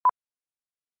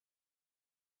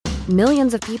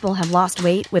Millions of people have lost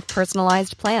weight with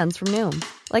personalized plans from Noom.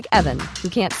 Like Evan, who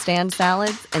can't stand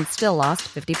salads and still lost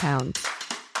 50 pounds.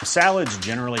 Salads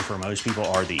generally for most people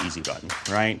are the easy button,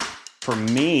 right? For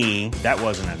me, that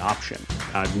wasn't an option.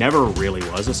 I never really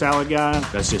was a salad guy.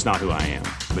 That's just not who I am.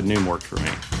 But Noom worked for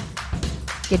me.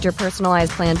 Get your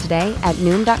personalized plan today at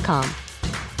Noom.com.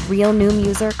 Real Noom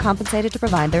user compensated to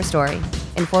provide their story.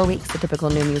 In 4 weeks, the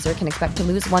typical Noom user can expect to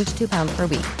lose 1 to 2 pounds per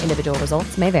week. Individual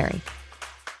results may vary.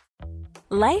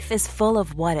 Life is full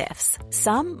of what-ifs.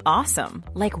 Some awesome,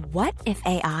 like what if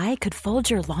AI could fold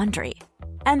your laundry?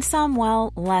 And some,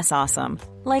 well, less awesome,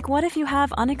 like what if you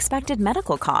have unexpected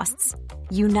medical costs?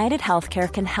 United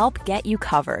Healthcare can help get you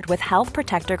covered with Health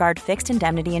Protector Guard fixed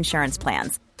indemnity insurance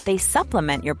plans. They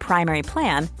supplement your primary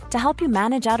plan to help you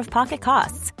manage out-of-pocket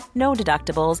costs. No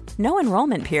deductibles, no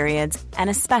enrollment periods, and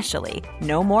especially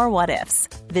no more what-ifs.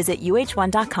 Visit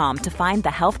uh1.com to find the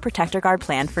Health Protector Guard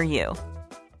plan for you.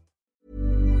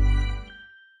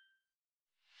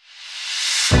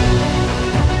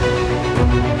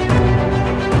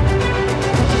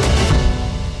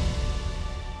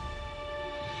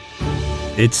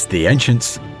 It's The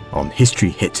Ancients on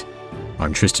History Hit.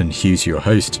 I'm Tristan Hughes, your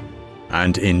host,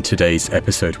 and in today's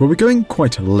episode, well, we're going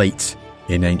quite late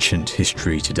in ancient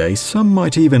history today. Some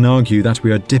might even argue that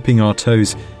we are dipping our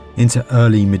toes into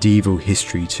early medieval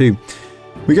history too.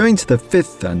 We're going to the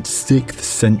 5th and 6th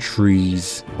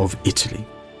centuries of Italy,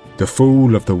 the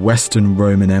fall of the Western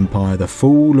Roman Empire, the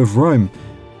fall of Rome,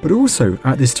 but also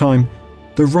at this time,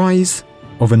 the rise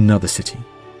of another city,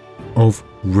 of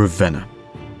Ravenna.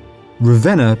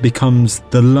 Ravenna becomes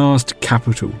the last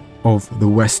capital of the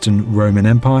Western Roman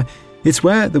Empire. It's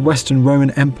where the Western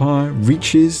Roman Empire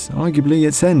reaches, arguably,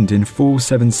 its end in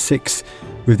 476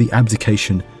 with the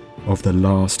abdication of the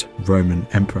last Roman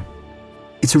emperor.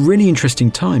 It's a really interesting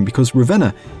time because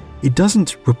Ravenna, it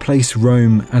doesn't replace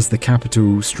Rome as the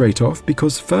capital straight off,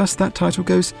 because first that title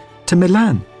goes to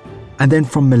Milan. And then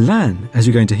from Milan, as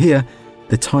you're going to hear,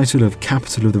 the title of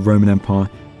capital of the Roman Empire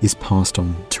is passed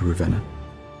on to Ravenna.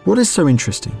 What is so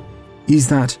interesting is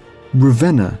that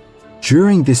Ravenna,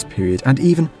 during this period and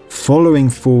even following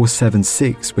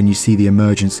 476, when you see the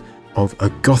emergence of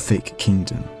a Gothic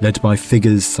kingdom led by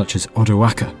figures such as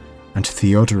Odoacer and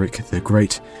Theodoric the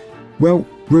Great, well,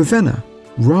 Ravenna,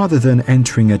 rather than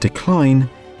entering a decline,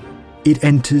 it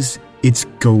enters its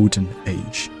golden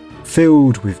age,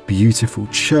 filled with beautiful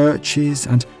churches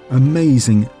and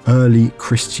amazing early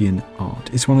Christian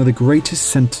art. It's one of the greatest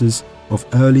centres of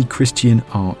early Christian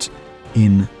art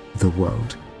in the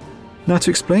world. Now, to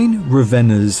explain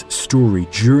Ravenna's story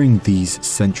during these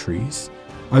centuries,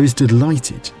 I was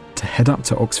delighted to head up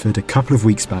to Oxford a couple of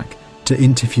weeks back to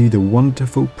interview the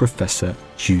wonderful Professor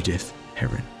Judith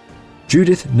Herron.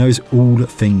 Judith knows all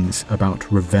things about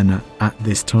Ravenna at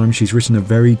this time. She's written a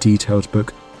very detailed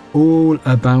book all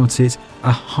about it,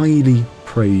 a highly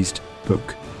praised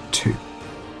book too.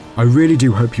 I really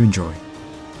do hope you enjoy.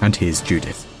 And here's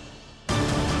Judith.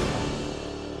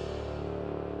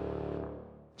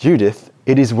 Judith,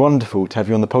 it is wonderful to have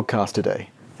you on the podcast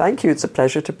today. Thank you, it's a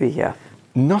pleasure to be here.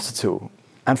 Not at all.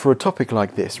 And for a topic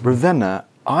like this, Ravenna,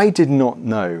 I did not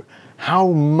know how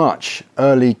much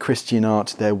early Christian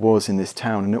art there was in this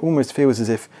town. And it almost feels as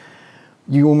if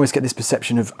you almost get this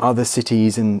perception of other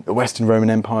cities in the Western Roman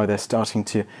Empire, they're starting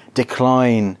to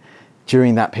decline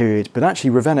during that period. But actually,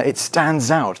 Ravenna, it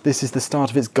stands out. This is the start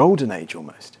of its golden age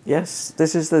almost. Yes,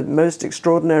 this is the most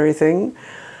extraordinary thing.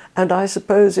 And I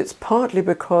suppose it's partly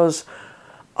because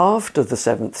after the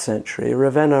 7th century,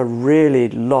 Ravenna really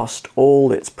lost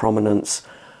all its prominence.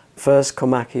 First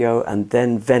Comacchio and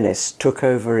then Venice took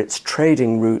over its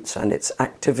trading routes and its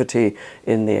activity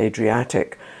in the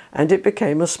Adriatic, and it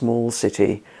became a small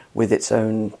city with its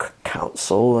own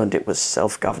council, and it was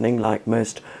self-governing like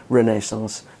most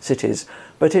Renaissance cities.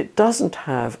 But it doesn't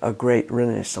have a great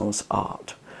Renaissance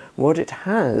art. What it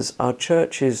has are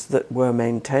churches that were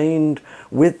maintained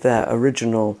with their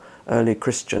original early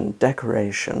Christian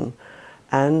decoration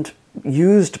and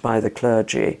used by the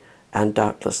clergy and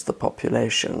doubtless the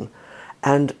population.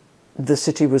 And the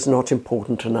city was not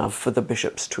important enough for the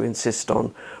bishops to insist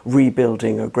on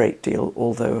rebuilding a great deal,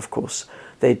 although, of course,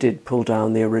 they did pull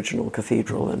down the original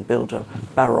cathedral and build a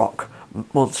Baroque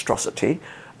monstrosity,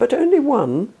 but only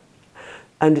one.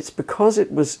 And it's because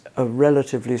it was a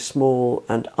relatively small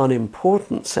and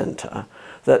unimportant centre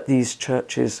that these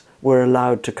churches were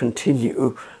allowed to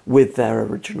continue with their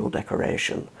original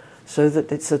decoration. So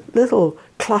that it's a little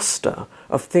cluster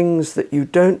of things that you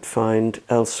don't find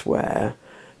elsewhere,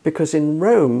 because in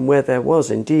Rome, where there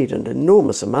was indeed an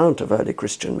enormous amount of early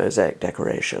Christian mosaic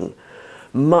decoration,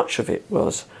 much of it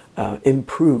was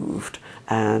improved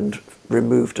and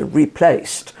removed and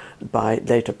replaced by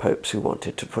later popes who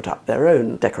wanted to put up their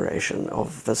own decoration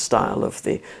of the style of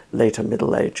the later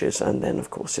Middle Ages, and then, of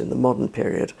course, in the modern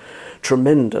period,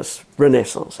 tremendous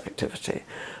Renaissance activity,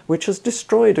 which has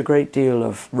destroyed a great deal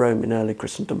of Rome in early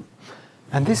Christendom.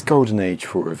 And this golden age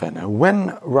for Ravenna,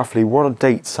 when roughly, what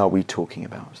dates are we talking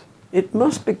about? It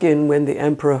must begin when the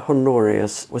Emperor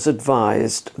Honorius was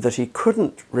advised that he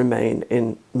couldn't remain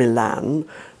in Milan,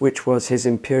 which was his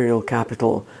imperial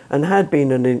capital and had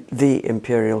been the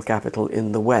imperial capital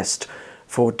in the West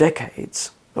for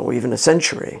decades, or even a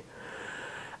century.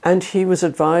 And he was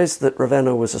advised that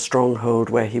Ravenna was a stronghold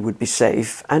where he would be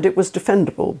safe, and it was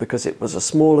defendable because it was a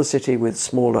smaller city with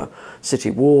smaller city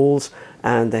walls,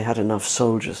 and they had enough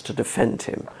soldiers to defend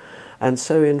him. And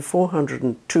so in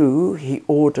 402, he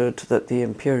ordered that the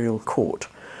imperial court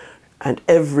and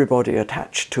everybody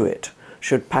attached to it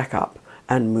should pack up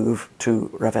and move to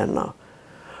Ravenna,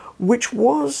 which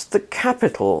was the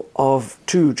capital of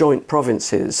two joint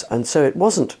provinces. And so it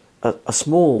wasn't a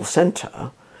small centre.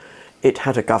 It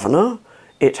had a governor,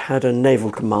 it had a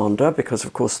naval commander, because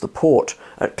of course the port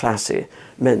at Classi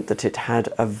meant that it had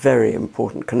a very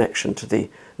important connection to the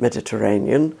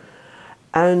Mediterranean.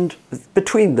 And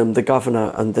between them, the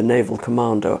governor and the naval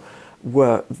commander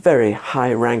were very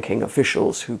high-ranking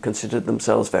officials who considered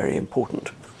themselves very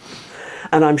important.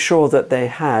 And I'm sure that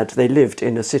they lived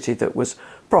in a city that was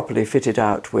properly fitted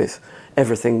out with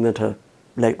everything that a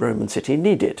late Roman city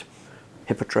needed.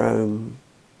 Hippodrome,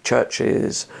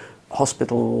 churches,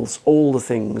 hospitals, all the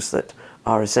things that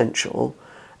are essential,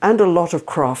 and a lot of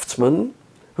craftsmen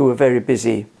who were very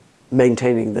busy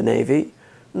maintaining the navy,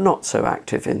 not so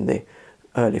active in the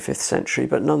early 5th century,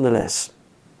 but nonetheless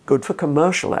good for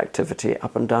commercial activity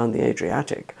up and down the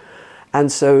Adriatic.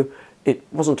 And so it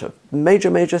wasn't a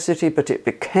major city, but it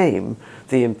became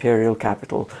the imperial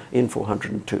capital in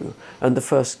 402. And the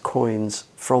first coins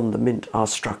from the mint are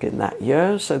struck in that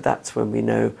year, so that's when we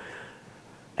know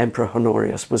Emperor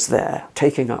Honorius was there,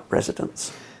 taking up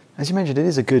residence. As you mentioned, it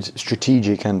is a good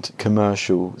strategic and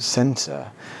commercial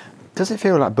centre. Does it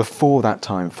feel like before that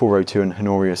time, 402 and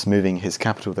Honorius moving his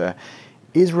capital there,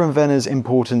 is Ravenna's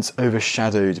importance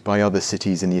overshadowed by other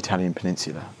cities in the Italian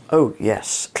peninsula? Oh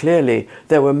yes, clearly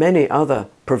there were many other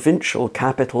provincial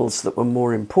capitals that were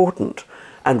more important,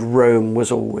 and Rome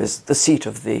was always the seat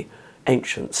of the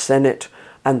ancient Senate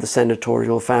and the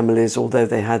senatorial families, although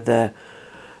they had their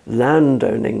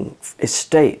landowning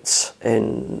estates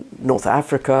in North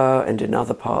Africa and in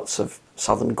other parts of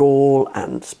southern Gaul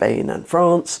and Spain and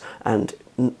France and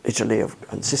Italy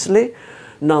and Sicily.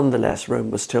 Nonetheless, Rome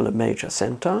was still a major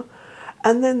centre.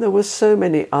 And then there were so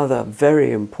many other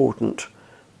very important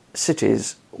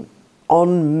cities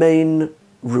on main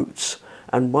routes.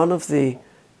 And one of the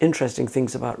interesting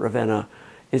things about Ravenna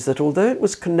is that although it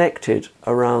was connected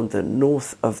around the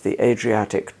north of the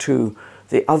Adriatic to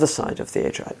the other side of the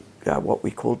Adriatic, what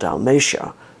we call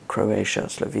Dalmatia, Croatia,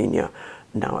 Slovenia,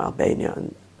 now Albania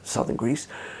and southern Greece,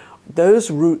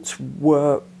 those routes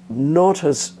were not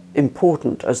as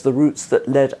important as the routes that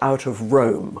led out of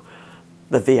Rome,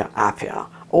 the Via Appia,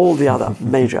 all the other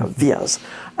major vias.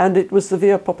 And it was the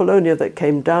Via Populonia that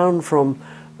came down from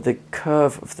the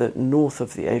curve of the north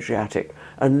of the Adriatic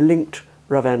and linked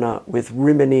Ravenna with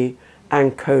Rimini,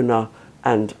 Ancona,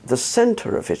 and the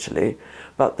centre of Italy,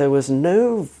 but there was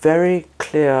no very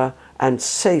clear and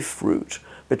safe route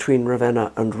between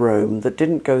Ravenna and Rome that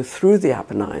didn't go through the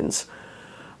Apennines,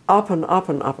 up and up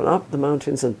and up and up the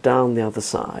mountains and down the other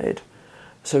side.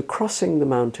 So crossing the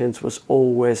mountains was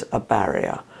always a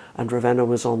barrier, and Ravenna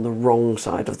was on the wrong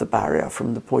side of the barrier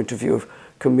from the point of view of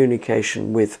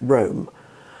communication with Rome.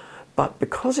 But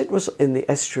because it was in the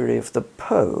estuary of the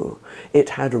Po,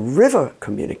 it had river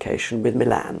communication with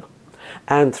Milan,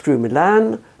 and through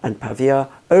Milan and Pavia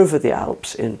over the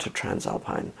Alps into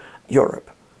Transalpine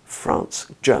Europe,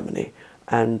 France, Germany.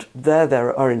 And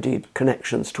there are indeed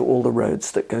connections to all the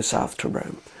roads that go south to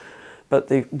Rome. But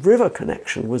the river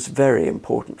connection was very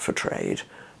important for trade.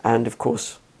 And of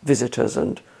course, visitors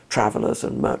and travellers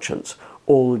and merchants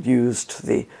all used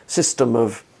the system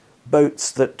of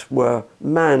boats that were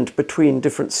manned between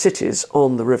different cities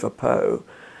on the River Po.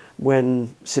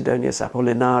 When Sidonius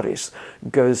Apollinaris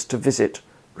goes to visit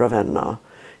Ravenna,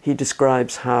 he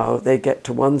describes how they get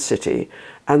to one city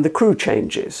and the crew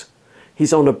changes.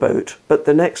 He's on a boat, but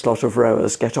the next lot of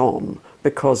rowers get on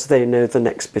because they know the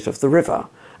next bit of the river.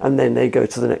 And then they go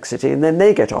to the next city and then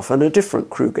they get off and a different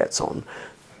crew gets on.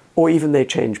 Or even they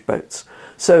change boats.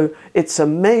 So it's a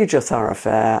major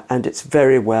thoroughfare and it's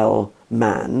very well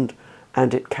manned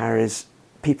and it carries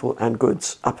people and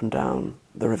goods up and down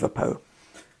the River Po.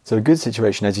 So a good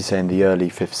situation, as you say, in the early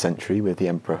 5th century with the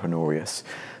Emperor Honorius.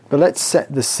 But let's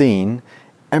set the scene.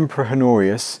 Emperor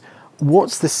Honorius,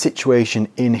 what's the situation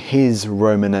in his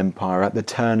Roman Empire at the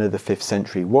turn of the 5th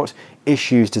century? What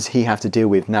issues does he have to deal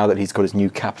with now that he's got his new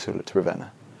capital at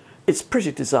Ravenna? It's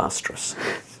pretty disastrous.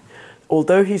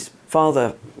 Although his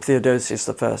father, Theodosius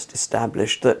I,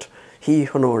 established that he,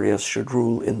 Honorius, should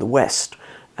rule in the west,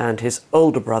 and his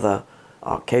older brother,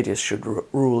 Arcadius, should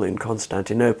rule in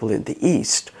Constantinople in the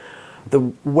east, the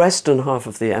western half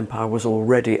of the empire was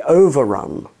already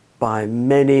overrun by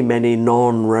many, many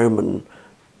non-Roman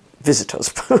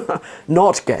visitors,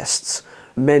 not guests.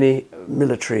 Many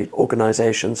military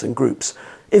organizations and groups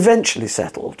eventually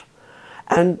settled.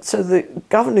 And so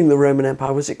governing the Roman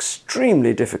Empire was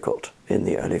extremely difficult in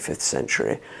the early 5th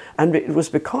century. And it was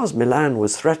because Milan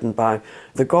was threatened by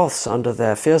the Goths under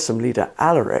their fearsome leader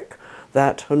Alaric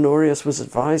that Honorius was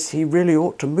advised he really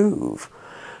ought to move.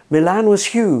 Milan was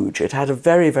huge. It had a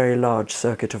very, very large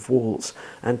circuit of walls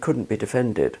and couldn't be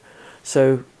defended.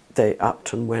 So they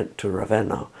upped and went to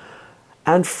Ravenna.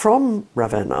 And from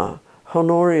Ravenna,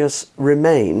 Honorius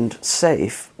remained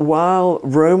safe while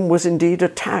Rome was indeed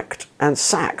attacked and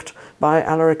sacked by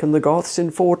Alaric and the Goths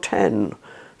in 410.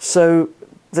 So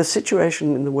the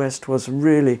situation in the West was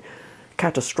really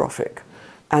catastrophic.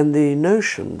 And the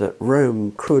notion that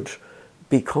Rome could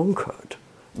be conquered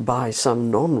by some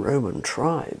non-Roman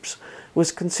tribes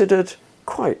was considered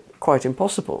quite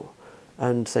impossible.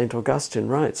 And St. Augustine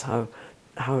writes how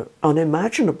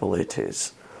unimaginable it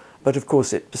is. But of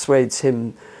course it persuades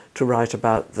him to write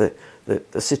about the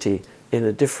city in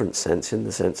a different sense, in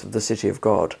the sense of the city of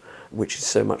God, which is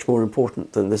so much more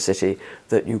important than the city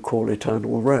that you call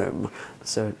eternal Rome.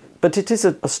 But it is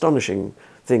an astonishing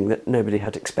thing that nobody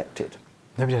had expected.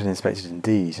 Nobody had expected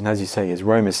indeed. And as you say, as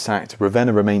Rome is sacked,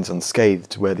 Ravenna remains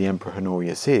unscathed where the Emperor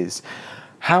Honorius is.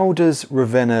 How does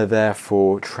Ravenna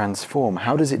therefore transform?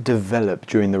 How does it develop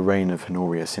during the reign of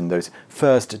Honorius in those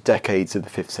first decades of the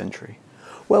 5th century?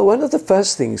 Well, one of the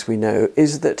first things we know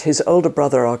is that his older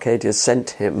brother Arcadius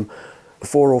sent him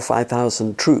 4,000 or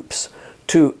 5,000 troops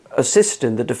to assist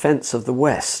in the defence of the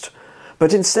West.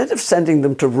 But instead of sending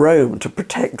them to Rome to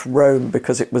protect Rome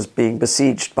because it was being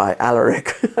besieged by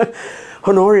Alaric,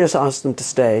 Honorius asked them to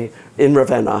stay in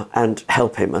Ravenna and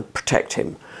help him and protect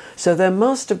him. So there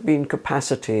must have been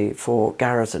capacity for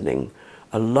garrisoning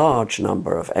a large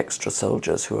number of extra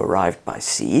soldiers who arrived by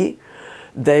sea.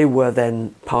 They were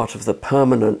then part of the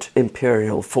permanent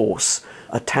imperial force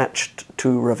attached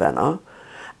to Ravenna,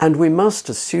 and we must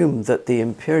assume that the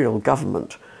imperial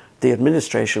government, the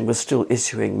administration, was still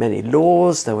issuing many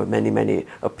laws. There were many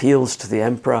appeals to the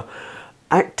emperor.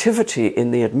 Activity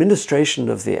in the administration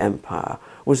of the empire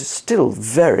was still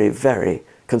very, very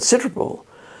considerable.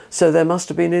 So there must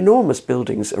have been enormous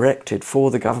buildings erected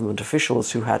for the government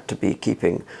officials who had to be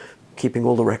keeping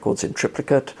all the records in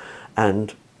triplicate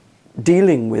and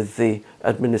dealing with the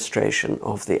administration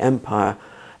of the empire,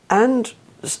 and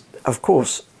of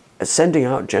course sending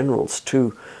out generals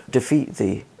to defeat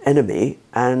the enemy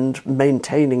and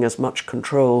maintaining as much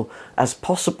control as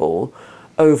possible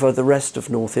over the rest of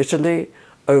North Italy,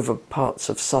 over parts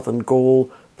of southern Gaul,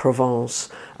 Provence,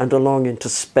 and along into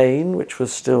Spain, which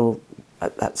was still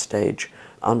at that stage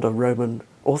under Roman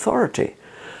authority.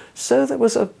 So there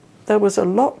was a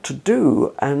lot to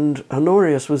do, and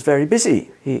Honorius was very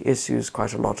busy. He issues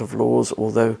quite a lot of laws,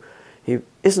 although he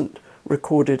isn't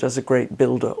recorded as a great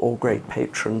builder or great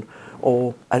patron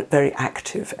or a very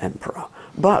active emperor.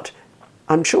 But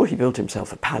I'm sure he built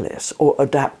himself a palace or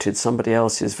adapted somebody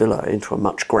else's villa into a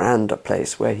much grander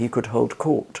place where he could hold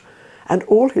court. And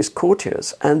all his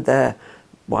courtiers and their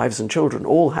wives and children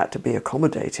all had to be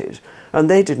accommodated, and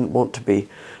they didn't want to be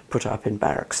put up in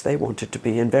barracks. They wanted to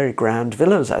be in very grand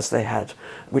villas, as they had,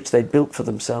 which they'd built for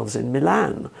themselves in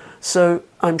Milan. So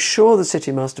I'm sure the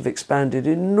city must have expanded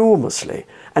enormously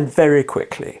and very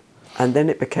quickly. And then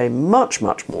it became much,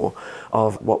 much more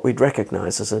of what we'd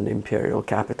recognize as an imperial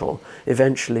capital,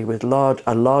 eventually with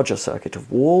a larger circuit of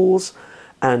walls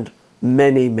and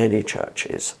many, many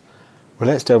churches. Well,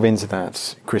 let's delve into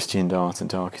that Christian art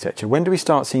and architecture. When do we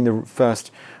start seeing the first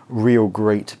real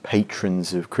great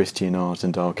patrons of Christian art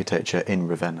and architecture in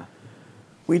Ravenna?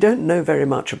 We don't know very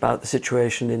much about the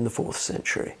situation in the 4th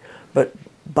century, but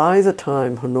by the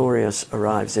time Honorius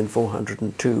arrives in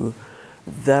 402,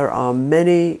 there are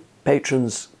many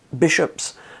patrons,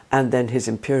 bishops, and then his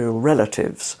imperial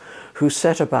relatives who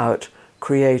set about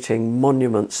creating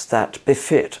monuments that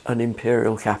befit an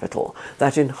imperial capital,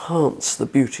 that enhance the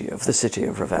beauty of the city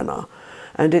of Ravenna.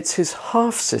 And it's his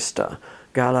half-sister,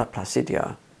 Galla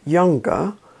Placidia,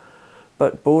 younger,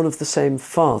 but born of the same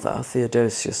father,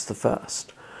 Theodosius I,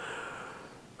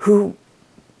 who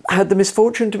had the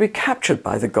misfortune to be captured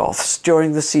by the Goths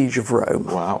during the siege of Rome.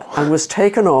 Wow. And was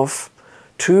taken off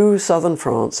to southern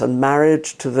France and married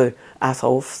to the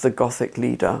Atholf, the Gothic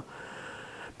leader,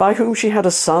 by whom she had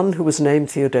a son who was named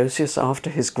Theodosius after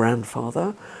his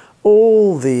grandfather.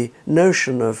 All the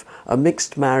notion of a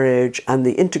mixed marriage and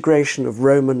the integration of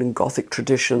Roman and Gothic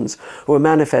traditions were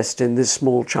manifest in this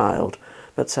small child.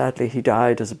 But sadly he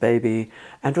died as a baby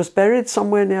and was buried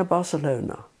somewhere near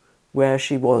Barcelona, where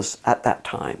she was at that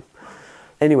time.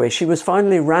 Anyway, she was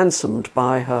finally ransomed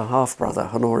by her half-brother,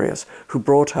 Honorius, who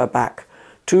brought her back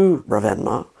to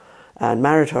Ravenna and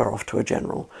married her off to a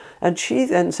general. And she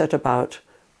then set about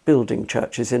building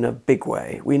churches in a big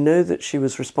way. We know that she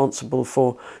was responsible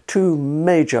for 2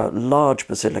 major large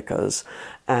basilicas,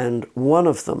 and one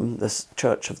of them, the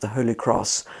Church of the Holy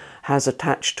Cross, has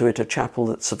attached to it a chapel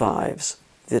that survives.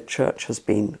 The church has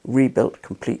been rebuilt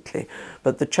completely,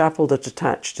 but the chapel that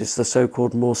attached is the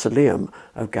so-called mausoleum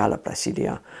of Galla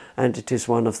Placidia, and it is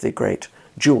one of the great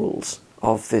jewels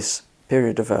of this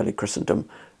period of early Christendom.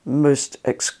 Most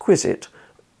exquisite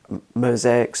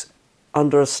mosaics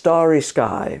under a starry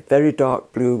sky, very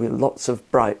dark blue with lots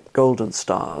of bright golden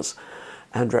stars,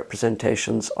 and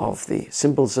representations of the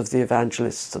symbols of the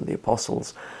evangelists and the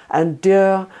apostles, and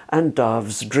deer and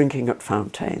doves drinking at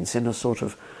fountains in a sort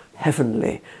of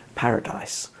heavenly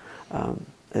paradise.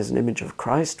 There's an image of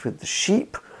Christ with the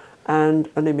sheep and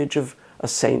an image of a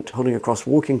saint holding a cross,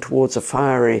 walking towards a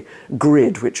fiery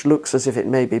grid which looks as if it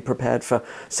may be prepared for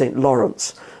St.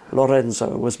 Lawrence.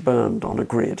 Lorenzo was burned on a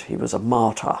grid. He was a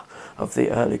martyr of the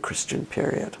early Christian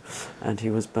period, and he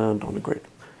was burned on a grid.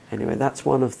 Anyway, that's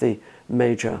one of the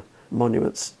major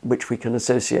monuments which we can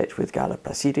associate with Galla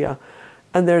Placidia.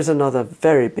 And there's another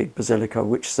very big basilica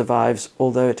which survives,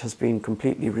 although it has been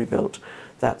completely rebuilt.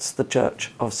 That's the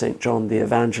Church of St. John the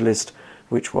Evangelist,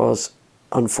 which was,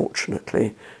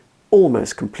 unfortunately,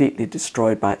 almost completely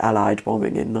destroyed by Allied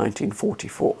bombing in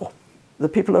 1944. The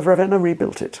people of Ravenna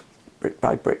rebuilt it, brick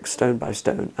by brick, stone by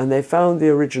stone, and they found the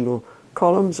original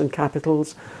columns and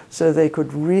capitals so they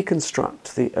could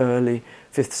reconstruct the early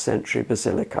 5th century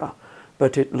basilica,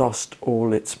 but it lost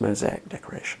all its mosaic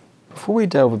decoration. Before we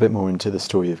delve a bit more into the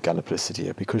story of Galla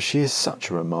Placidia, because she is such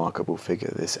a remarkable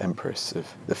figure, this empress of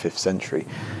the 5th century,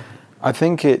 I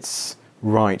think it's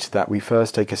right that we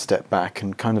first take a step back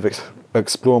and kind of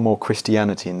explore more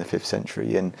Christianity in the 5th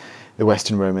century in the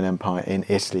Western Roman Empire in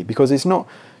Italy, because it's not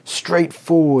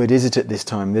straightforward, is it, at this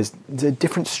time? There's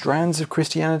different strands of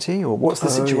Christianity, or what's the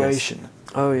situation? Yes.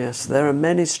 Oh yes, there are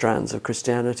many strands of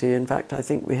Christianity. In fact, I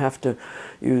think we have to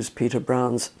use Peter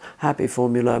Brown's happy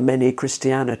formula, many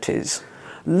Christianities.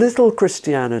 Little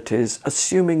Christianities,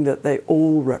 assuming that they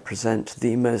all represent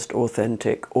the most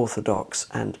authentic, orthodox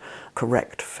and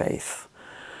correct faith,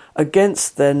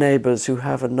 against their neighbours who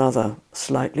have another,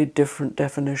 slightly different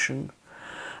definition.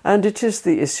 And it is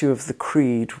the issue of the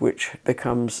creed which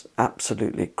becomes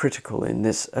absolutely critical in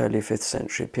this early 5th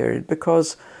century period,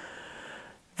 because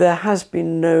there has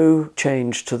been no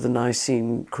change to the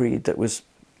Nicene Creed that was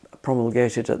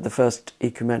promulgated at the First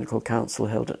Ecumenical Council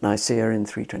held at Nicaea in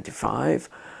 325,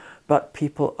 but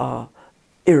people are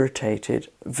irritated,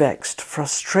 vexed,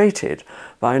 frustrated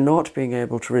by not being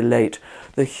able to relate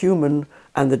the human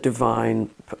and the divine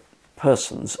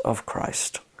persons of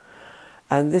Christ.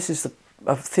 And this is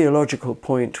a theological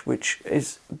point which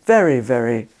is very,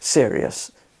 very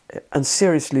serious and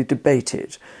seriously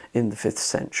debated in the 5th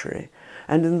century.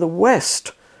 And in the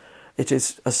West, it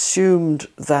is assumed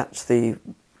that the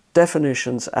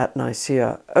definitions at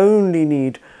Nicaea only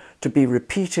need to be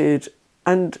repeated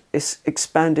and is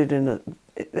expanded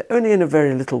only in a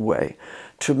very little way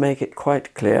to make it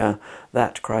quite clear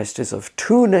that Christ is of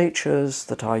 2 natures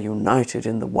that are united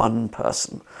in the one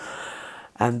person.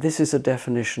 And this is a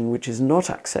definition which is not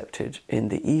accepted in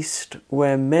the East,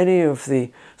 where many of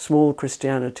the small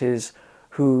Christianities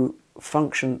who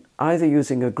function either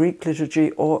using a Greek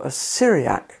liturgy or a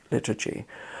Syriac liturgy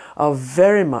are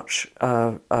very much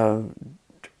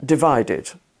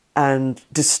divided and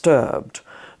disturbed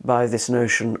by this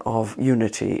notion of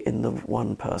unity in the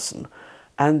one person.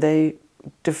 And they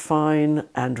define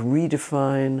and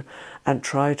redefine and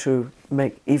try to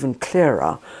make even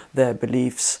clearer their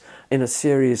beliefs in a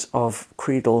series of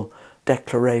creedal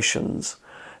declarations,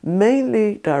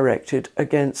 mainly directed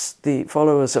against the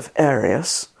followers of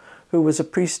Arius, who was a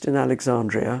priest in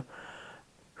Alexandria,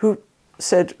 who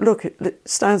said, look, it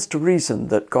stands to reason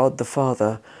that God the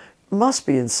Father must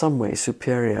be in some way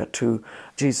superior to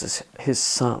Jesus, his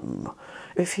Son.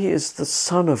 If he is the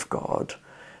Son of God,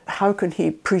 how can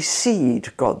he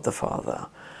precede God the Father?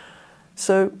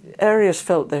 So Arius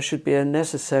felt there should be a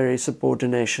necessary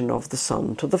subordination of the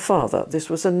Son to the Father.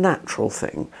 This was a natural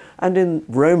thing. And in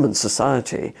Roman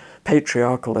society,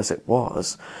 patriarchal as it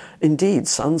was, indeed,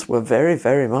 sons were very,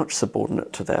 very much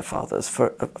subordinate to their fathers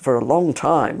for a long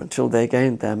time until they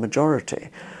gained their majority.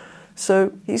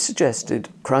 So he suggested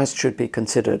Christ should be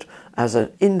considered as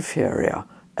an inferior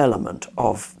element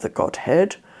of the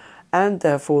Godhead and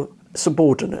therefore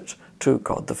subordinate to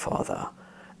God the Father.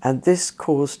 And this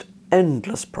caused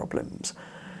endless problems,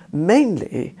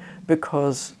 mainly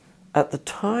because at the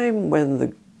time when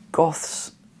the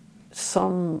Goths,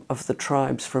 some of the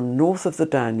tribes from north of the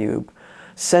Danube,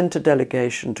 sent a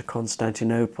delegation to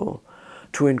Constantinople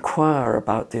to inquire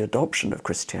about the adoption of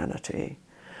Christianity,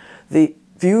 the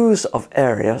views of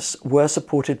Arius were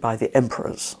supported by the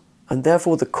emperors, and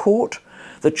therefore the court,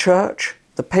 the church,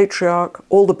 the patriarch,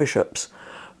 all the bishops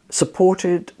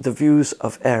supported the views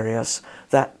of Arius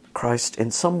that Christ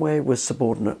in some way was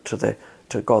subordinate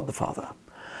to God the Father.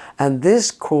 And this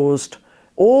caused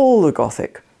all the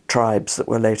Gothic tribes that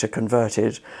were later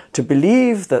converted to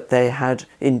believe that they had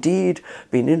indeed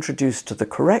been introduced to the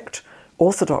correct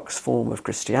orthodox form of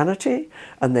Christianity,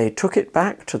 and they took it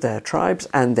back to their tribes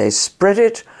and they spread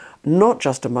it not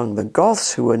just among the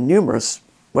Goths, who were numerous,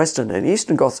 Western and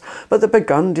Eastern Goths, but the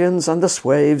Burgundians and the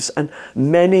Sueves and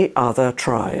many other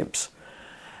tribes.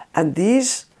 And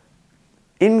these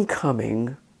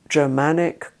incoming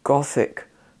Germanic Gothic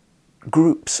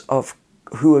groups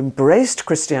who embraced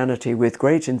Christianity with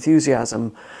great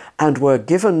enthusiasm and were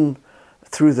given,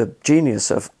 through the genius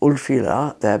of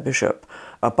Ulfila, their bishop,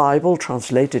 a Bible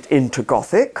translated into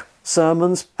Gothic,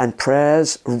 sermons and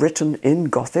prayers written in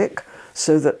Gothic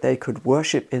so that they could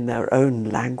worship in their own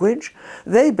language.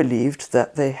 They believed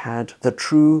that they had the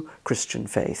true Christian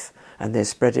faith, and they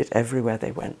spread it everywhere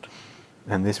they went.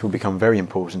 And this will become very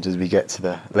important as we get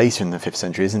to later in the 5th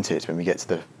century, isn't it? When we get to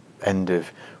the end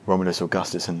of Romulus,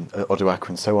 Augustus and Odoacer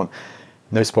and so on.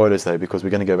 No spoilers though, because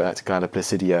we're going to go back to Galla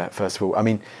Placidia first of all. I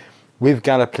mean, with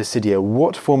Galla Placidia,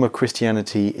 what form of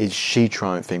Christianity is she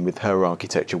triumphing with her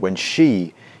architecture when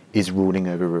she is ruling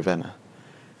over Ravenna?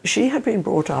 She had been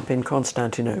brought up in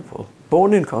Constantinople,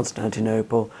 born in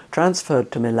Constantinople,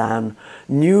 transferred to Milan,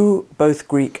 knew both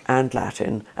Greek and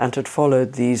Latin, and had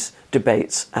followed these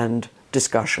debates and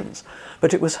discussions.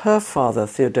 But it was her father,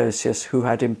 Theodosius, who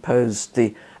had imposed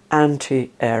the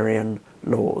anti-Arian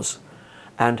laws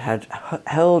and had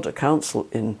held a council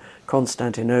in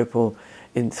Constantinople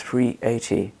in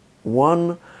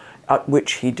 381, at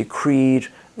which he decreed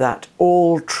that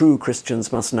all true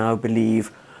Christians must now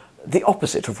believe the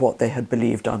opposite of what they had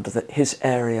believed under his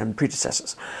Arian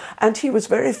predecessors. And he was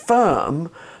very firm,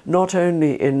 not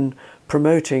only in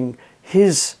promoting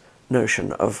his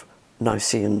notion of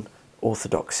Nicene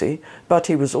orthodoxy, but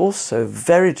he was also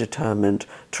very determined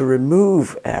to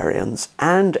remove Arians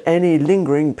and any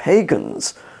lingering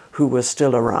pagans who were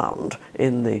still around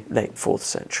in the late 4th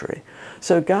century.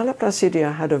 So Galla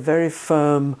Placidia had a very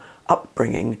firm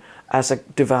upbringing as a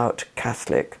devout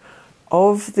Catholic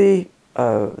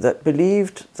that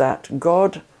believed that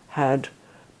God had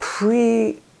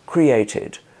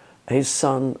pre-created his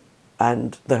Son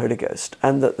and the Holy Ghost,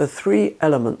 and that the three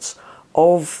elements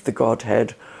of the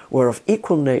Godhead were of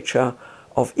equal nature,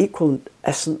 of equal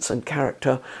essence and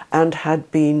character, and had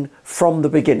been from the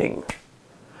beginning.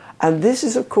 And this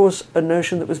is, of course, a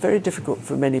notion that was very difficult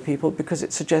for many people because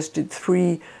it suggested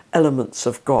three elements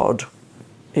of God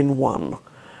in one.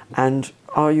 And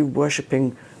are you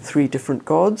worshipping three different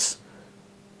gods?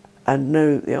 And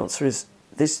no, the answer is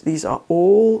these are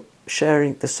all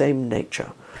sharing the same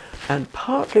nature. And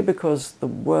partly because the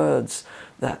words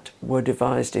that were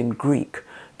devised in Greek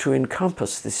to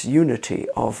encompass this unity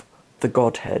of the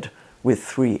Godhead with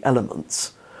three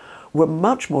elements were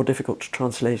much more difficult to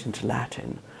translate into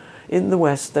Latin. In the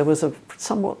West, there was a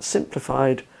somewhat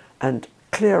simplified and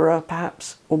clearer,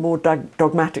 perhaps, or more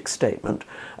dogmatic statement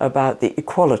about the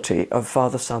equality of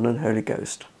Father, Son, and Holy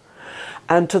Ghost.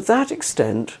 And to that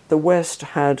extent, the West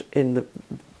had, in the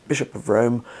Bishop of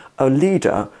Rome, a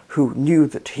leader who knew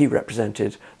that he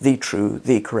represented the true,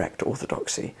 the correct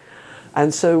orthodoxy.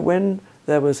 And so when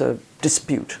there was a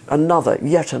dispute,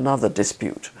 yet another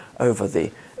dispute over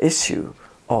the issue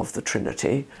of the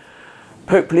Trinity,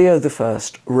 Pope Leo I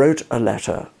wrote a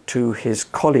letter to his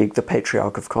colleague, the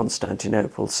Patriarch of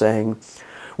Constantinople, saying,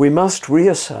 "We must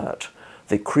reassert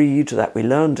the creed that we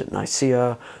learned at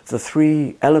Nicaea. The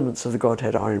three elements of the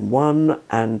Godhead are in one,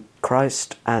 and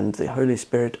Christ and the Holy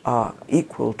Spirit are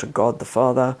equal to God the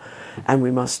Father, and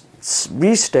we must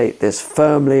restate this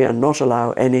firmly and not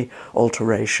allow any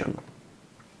alteration."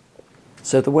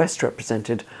 So the West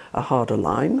represented a harder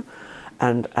line,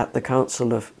 And at the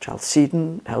Council of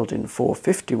Chalcedon, held in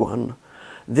 451,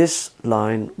 this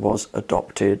line was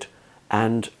adopted,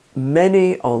 and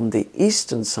many on the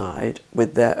eastern side,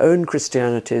 with their own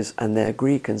Christianities and their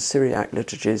Greek and Syriac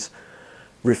liturgies,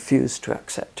 refused to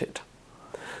accept it.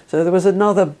 So there was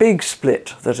another big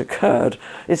split that occurred.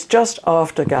 It's just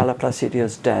after Galla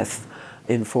Placidia's death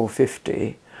in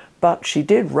 450, but she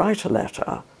did write a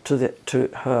letter to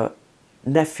her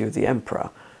nephew, the emperor,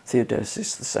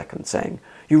 Theodosius II, saying,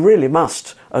 you really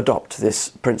must adopt this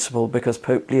principle because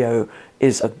Pope Leo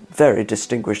is a very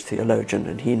distinguished theologian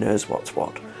and he knows what's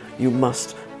what. You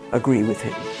must agree with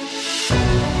him.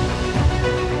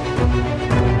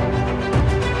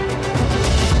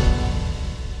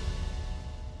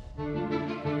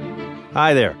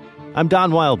 Hi there, I'm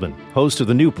Don Wildman, host of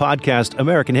the new podcast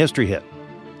American History Hit.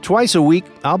 Twice a week,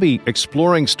 I'll be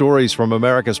exploring stories from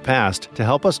America's past to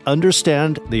help us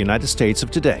understand the United States of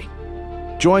today.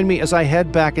 Join me as I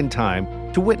head back in time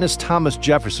to witness Thomas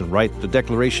Jefferson write the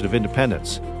Declaration of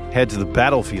Independence, head to the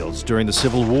battlefields during the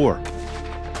Civil War,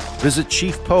 visit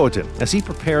Chief Powhatan as he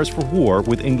prepares for war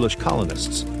with English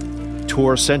colonists,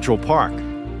 tour Central Park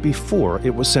before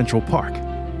it was Central Park,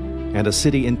 and a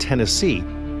city in Tennessee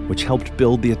which helped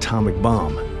build the atomic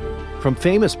bomb. From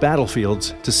famous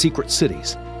battlefields to secret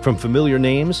cities, from familiar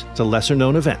names to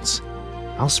lesser-known events,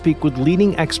 I'll speak with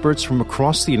leading experts from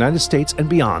across the United States and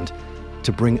beyond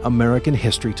to bring American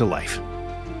history to life.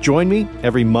 Join me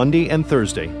every Monday and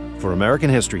Thursday for American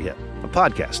History Hit, a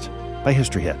podcast by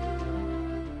History Hit.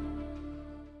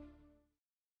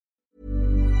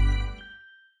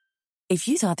 If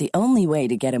you thought the only way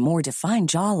to get a more defined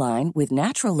jawline with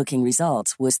natural-looking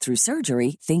results was through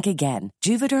surgery, think again.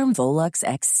 Juvederm Volux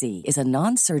XC is a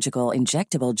non-surgical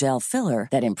injectable gel filler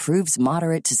that improves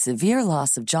moderate to severe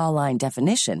loss of jawline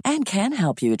definition and can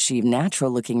help you achieve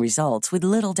natural-looking results with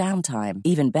little downtime.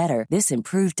 Even better, this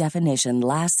improved definition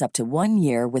lasts up to 1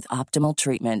 year with optimal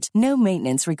treatment. No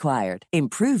maintenance required.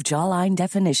 Improve jawline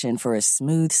definition for a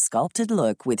smooth, sculpted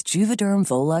look with Juvederm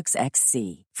Volux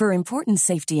XC. For important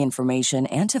safety information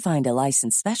and to find a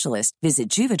licensed specialist, visit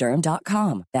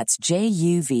Juvederm.com. That's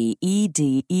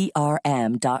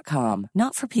JUVEDERM.com.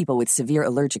 Not for people with severe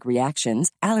allergic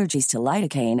reactions, allergies to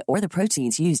lidocaine, or the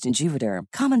proteins used in Juvederm.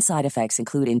 Common side effects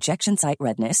include injection site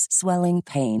redness, swelling,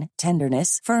 pain,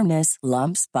 tenderness, firmness,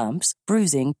 lumps, bumps,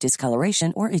 bruising,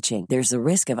 discoloration, or itching. There's a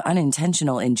risk of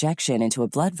unintentional injection into a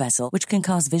blood vessel, which can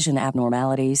cause vision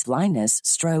abnormalities, blindness,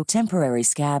 stroke, temporary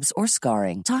scabs, or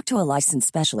scarring. Talk to a licensed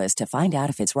specialist to find out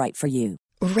if it's right for you.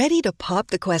 Ready to pop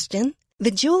the question?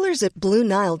 The jewelers at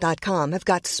BlueNile.com have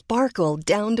got sparkle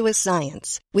down to a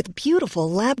science with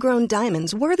beautiful lab-grown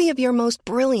diamonds worthy of your most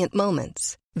brilliant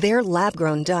moments. Their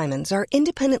lab-grown diamonds are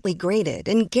independently graded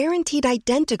and guaranteed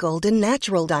identical to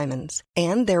natural diamonds,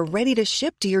 and they're ready to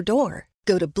ship to your door.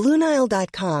 Go to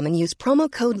BlueNile.com and use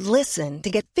promo code LISTEN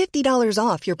to get $50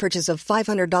 off your purchase of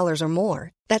 $500 or more.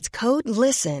 That's code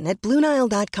LISTEN at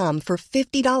BlueNile.com for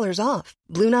 $50 off.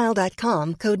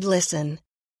 BlueNile.com, code LISTEN.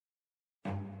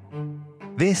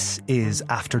 This is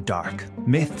After Dark,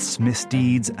 myths,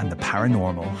 misdeeds, and the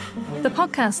paranormal. The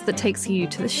podcast that takes you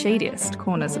to the shadiest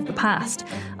corners of the past,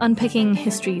 unpicking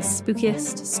history's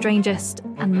spookiest, strangest,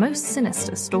 and most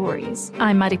sinister stories.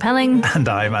 I'm Maddie Pelling. And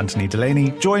I'm Anthony Delaney.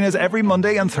 Join us every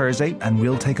Monday and Thursday, and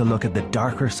we'll take a look at the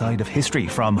darker side of history,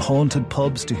 from haunted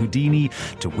pubs to Houdini,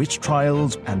 to witch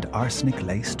trials and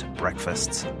arsenic-laced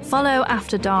breakfasts. Follow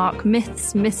After Dark,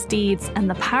 myths, misdeeds, and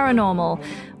the paranormal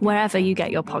wherever you get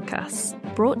your podcasts.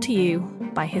 Brought to you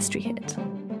by History Hit.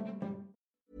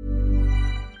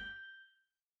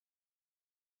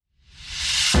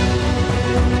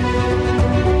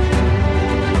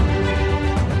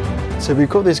 So we've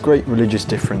got this great religious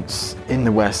difference in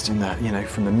the West in that,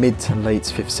 from the mid to late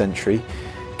 5th century.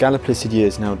 Galla Placidia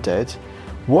is now dead.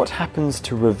 What happens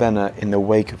to Ravenna in the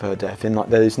wake of her death? In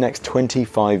those next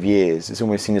 25 years, it's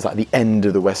almost seen as the end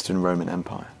of the Western Roman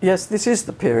Empire. Yes, this is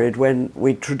the period when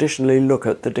we traditionally look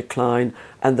at the decline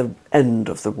and the end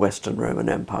of the Western Roman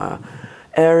Empire.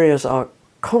 Areas are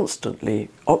constantly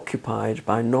occupied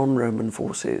by non-Roman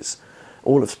forces.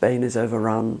 All of Spain is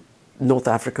overrun. North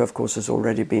Africa, of course, has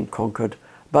already been conquered.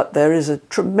 But there is a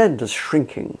tremendous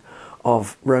shrinking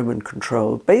of Roman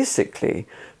control, basically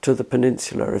to the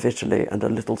peninsula of Italy and a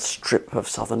little strip of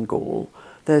southern Gaul.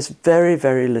 There's very,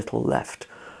 very little left.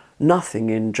 Nothing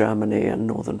in Germany and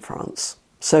northern France.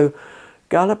 So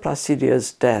Galla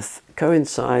Placidia's death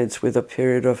coincides with a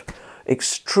period of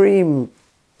extreme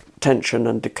tension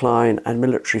and decline and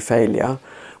military failure,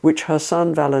 which her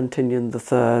son Valentinian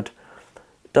III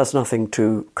does nothing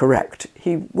to correct.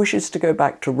 He wishes to go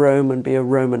back to Rome and be a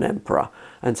Roman emperor,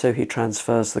 and so he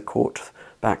transfers the court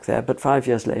back there, but 5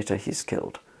 years later he's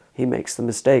killed. He makes the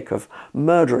mistake of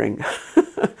murdering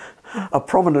a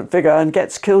prominent figure and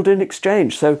gets killed in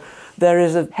exchange. So there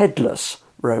is a headless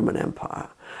Roman Empire,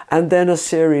 and then a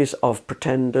series of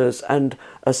pretenders and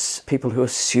people who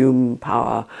assume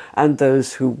power, and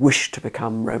those who wish to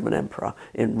become Roman Emperor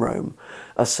in Rome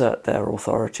assert their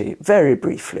authority very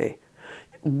briefly.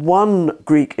 One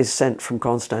Greek is sent from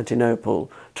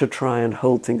Constantinople to try and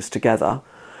hold things together,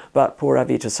 but poor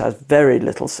Avitus has very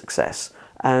little success,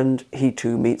 and he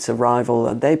too meets a rival,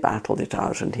 and they battle it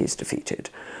out, and he's defeated.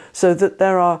 So that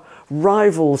there are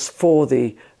rivals for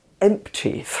the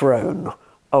empty throne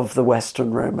of the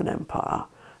Western Roman Empire,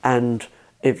 and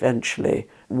eventually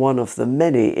one of the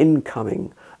many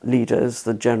incoming leaders,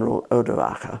 the general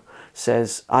Odoacer,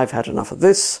 says, I've had enough of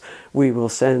this. We will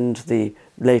send the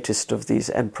latest of these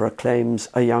emperor claims,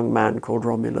 a young man called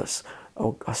Romulus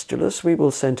Augustulus. We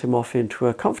will send him off into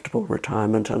a comfortable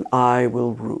retirement, and I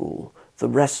will rule the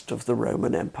rest of the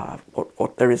Roman Empire,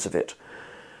 what there is of it.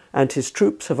 And his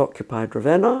troops have occupied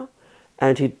Ravenna,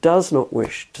 and he does not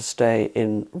wish to stay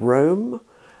in Rome.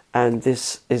 And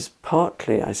this is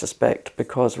partly, I suspect,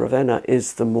 because Ravenna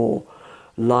is the more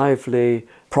lively,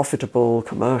 profitable,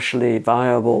 commercially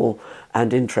viable,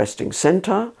 and interesting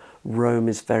centre. Rome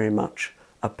is very much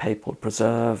a papal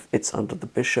preserve. It's under the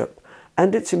bishop,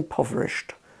 and it's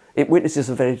impoverished. It witnesses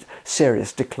a very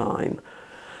serious decline.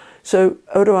 So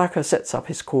Odoacer sets up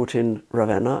his court in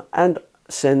Ravenna and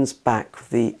sends back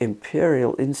the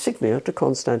imperial insignia to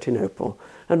Constantinople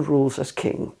and rules as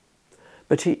king.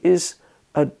 But he is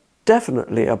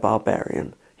definitely a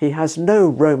barbarian. He has no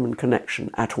Roman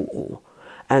connection at all.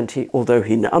 And although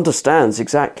he understands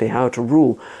exactly how to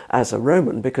rule as a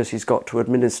Roman, because he's got to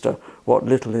administer what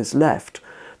little is left,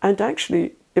 and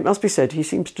actually, it must be said, he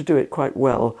seems to do it quite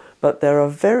well, but there are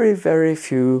very, very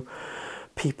few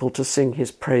people to sing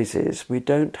his praises. We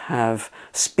don't have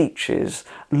speeches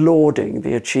lauding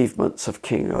the achievements of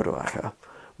King Odoacer,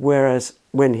 whereas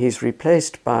when he's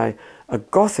replaced by a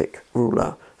Gothic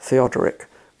ruler, Theodoric,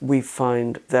 we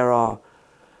find there are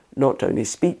not only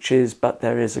speeches, but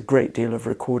there is a great deal of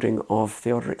recording of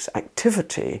Theodoric's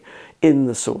activity in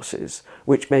the sources,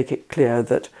 which make it clear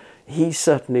that he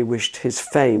certainly wished his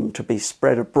fame to be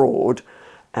spread abroad,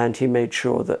 and he made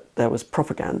sure that there was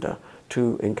propaganda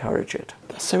to encourage it.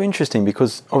 That's so interesting,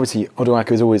 because obviously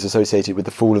Odoacer is always associated with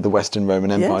the fall of the Western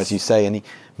Roman Empire, Yes. as you say, and he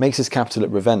makes his capital at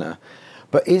Ravenna.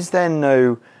 But is there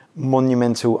no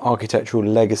monumental architectural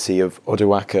legacy of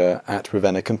Odoacer at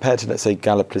Ravenna compared to, let's say,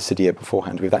 Galla Placidia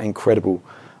beforehand, with that incredible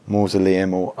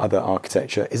mausoleum or other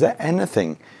architecture? Is there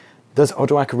anything? Does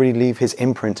Odoacer really leave his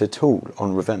imprint at all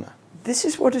on Ravenna? This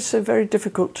is what is so very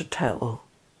difficult to tell.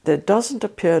 There doesn't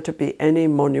appear to be any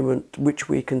monument which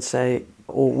we can say,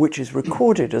 or which is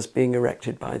recorded as being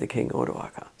erected by the King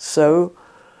Odoacer. So,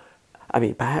 I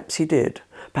mean, perhaps he did.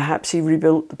 Perhaps he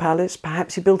rebuilt the palace.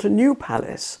 Perhaps he built a new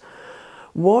palace.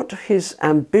 What his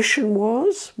ambition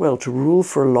was, well, to rule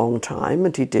for a long time,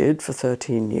 and he did for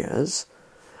 13 years.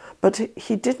 But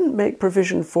he didn't make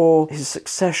provision for his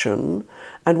succession,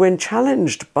 and when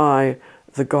challenged by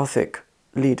the Gothic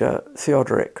leader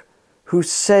Theodoric, who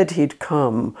said he'd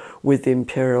come with the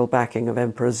imperial backing of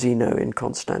Emperor Zeno in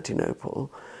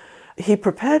Constantinople, he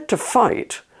prepared to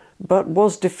fight, but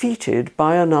was defeated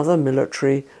by another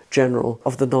military general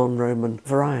of the non-Roman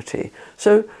variety.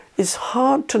 So it's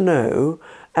hard to know,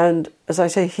 and as I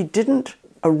say, he didn't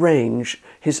arrange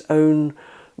his own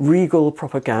regal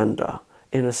propaganda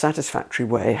in a satisfactory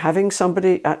way, having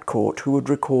somebody at court who would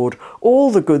record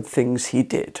all the good things he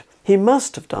did. He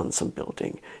must have done some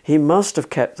building. He must have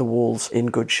kept the walls in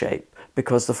good shape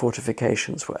because the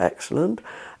fortifications were excellent,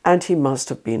 and he must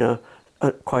have been a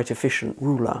quite efficient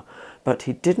ruler. But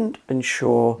he didn't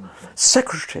ensure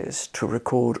secretaries to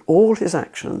record all his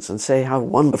actions and say how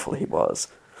wonderful he was.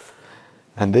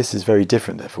 And this is very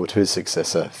different, therefore, to his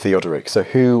successor, Theodoric. So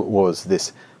who was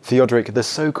this Theodoric, the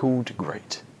so-called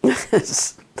Great?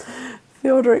 Yes,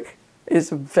 Theodoric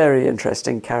is a very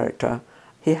interesting character.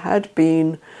 He had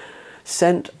been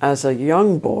sent as a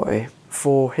young boy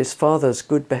for his father's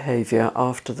good behaviour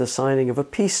after the signing of a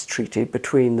peace treaty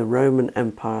between the Roman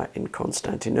Empire in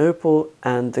Constantinople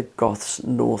and the Goths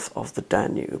north of the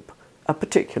Danube, a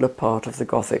particular part of the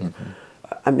Gothic.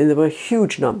 I mean, there were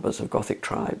huge numbers of Gothic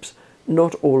tribes,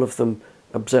 not all of them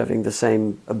observing the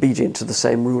same, obedient to the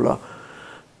same ruler,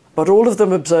 but all of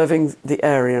them observing the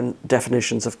Arian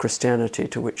definitions of Christianity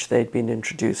to which they'd been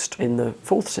introduced in the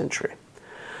 4th century.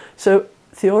 So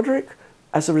Theodoric,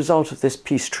 as a result of this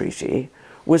peace treaty,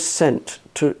 was sent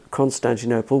to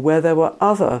Constantinople, where there were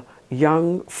other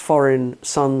young foreign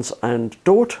sons and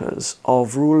daughters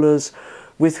of rulers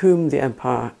with whom the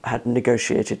empire had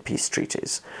negotiated peace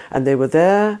treaties. And they were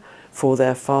there for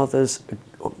their fathers'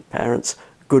 or parents'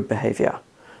 good behaviour.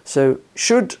 So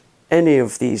should any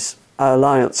of these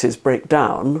alliances break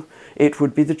down, it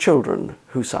would be the children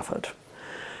who suffered.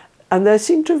 And there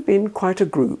seemed to have been quite a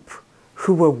group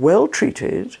who were well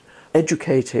treated,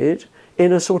 educated,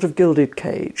 in a sort of gilded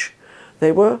cage.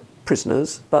 They were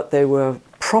prisoners, but they were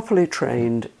properly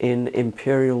trained in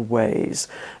imperial ways.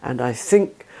 And I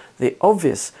think the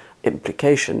obvious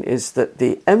implication is that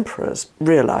the emperors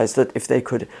realized that if they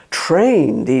could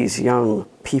train these young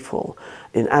people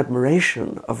in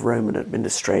admiration of Roman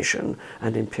administration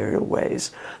and imperial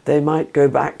ways, they might go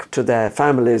back to their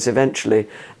families eventually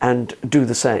and do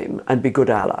the same and be good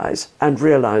allies and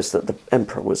realize that the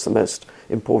emperor was the most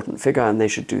important figure and they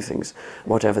should do things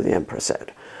whatever the emperor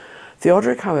said.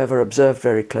 Theodoric, however, observed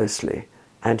very closely,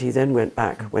 and he then went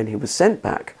back when he was sent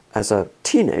back as a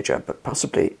teenager, but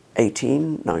possibly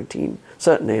 18, 19,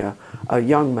 certainly a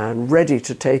young man ready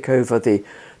to take over the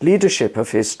leadership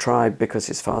of his tribe because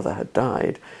his father had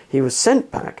died. He was sent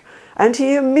back and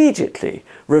he immediately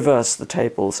reversed the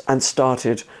tables and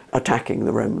started attacking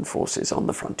the Roman forces on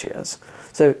the frontiers.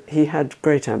 So he had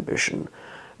great ambition,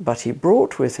 but he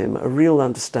brought with him a real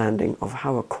understanding of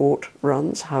how a court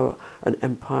runs, how an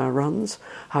empire runs,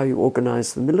 how you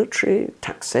organize the military,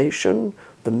 taxation,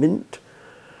 the mint,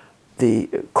 the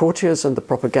courtiers and the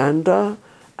propaganda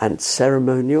and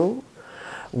ceremonial,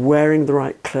 wearing the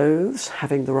right clothes,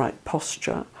 having the right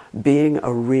posture, being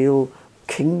a real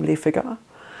kingly figure.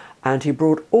 And he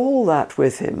brought all that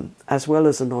with him, as well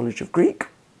as a knowledge of Greek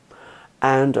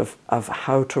and of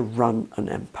how to run an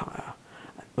empire.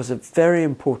 It was a very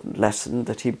important lesson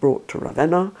that he brought to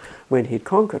Ravenna. When he'd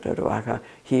conquered Odoacer,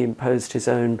 he imposed his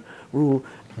own rule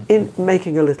in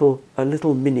making a little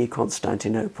mini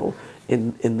Constantinople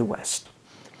in the West.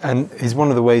 And is one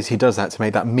of the ways he does that, to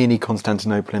make that mini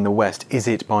Constantinople in the West, is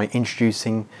it by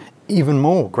introducing even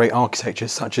more great architecture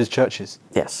such as churches?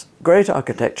 Yes, great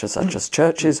architecture such as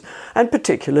churches, and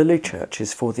particularly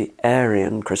churches for the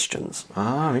Arian Christians.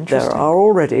 Ah, interesting. There are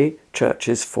already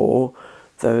churches for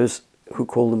those who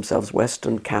call themselves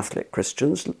Western Catholic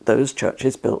Christians. Those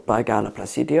churches built by Galla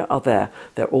Placidia are there.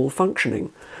 They're all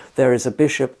functioning. There is a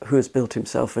bishop who has built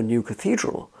himself a new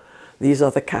cathedral. These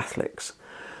are the Catholics.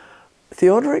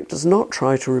 Theodoric does not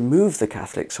try to remove the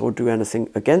Catholics or do anything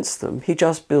against them. He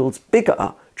just builds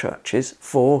bigger churches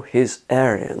for his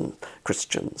Arian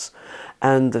Christians.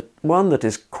 And the one that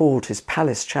is called his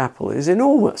Palace Chapel is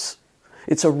enormous.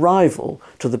 It's a rival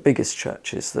to the biggest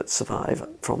churches that survive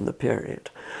from the period.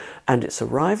 And it's a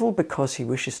rival because he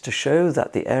wishes to show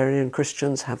that the Arian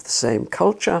Christians have the same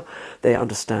culture, they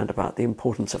understand about the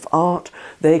importance of art,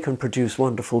 they can produce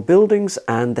wonderful buildings,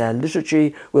 and their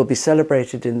liturgy will be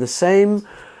celebrated in the same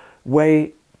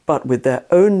way, but with their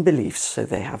own beliefs. So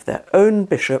they have their own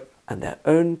bishop and their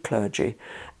own clergy.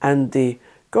 And the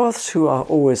Goths, who are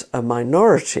always a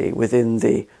minority within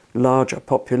the larger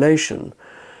population,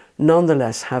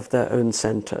 nonetheless have their own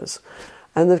centres.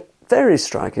 And the very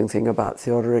striking thing about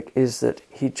Theodoric is that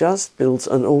he just builds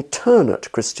an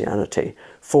alternate Christianity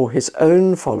for his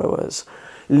own followers,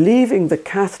 leaving the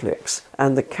Catholics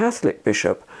and the Catholic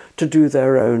bishop to do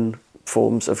their own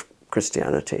forms of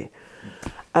Christianity.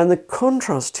 And the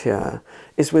contrast here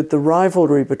is with the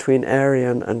rivalry between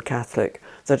Arian and Catholic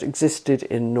that existed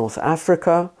in North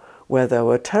Africa, where there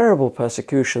were terrible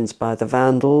persecutions by the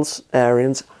Vandals,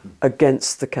 Arians,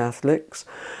 against the Catholics,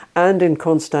 and in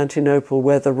Constantinople,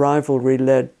 where the rivalry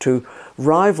led to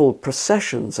rival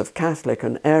processions of Catholic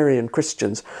and Arian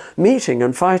Christians meeting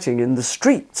and fighting in the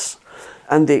streets.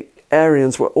 And the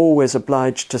Arians were always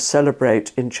obliged to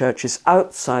celebrate in churches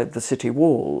outside the city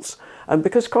walls. And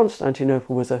because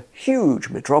Constantinople was a huge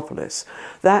metropolis,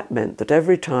 that meant that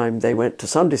every time they went to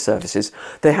Sunday services,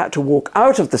 they had to walk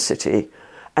out of the city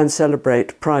and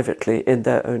celebrate privately in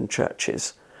their own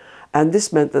churches. And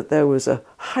this meant that there was a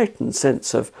heightened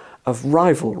sense of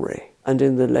rivalry. And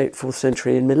in the late 4th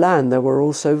century in Milan, there were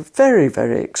also very,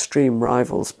 very extreme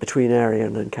rivals between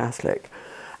Arian and Catholic.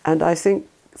 And I think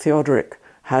Theodoric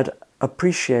had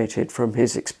appreciated from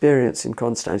his experience in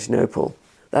Constantinople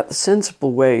that the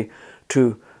sensible way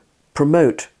to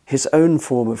promote his own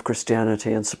form of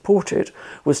Christianity and support it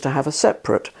was to have a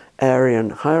separate Arian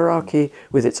hierarchy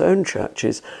with its own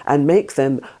churches and make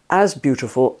them as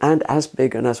beautiful and as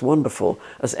big and as wonderful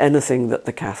as anything that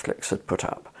the Catholics had put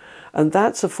up. And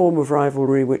that's a form of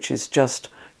rivalry which is just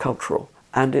cultural.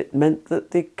 And it meant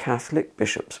that the Catholic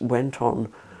bishops went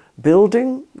on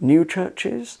building new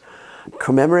churches,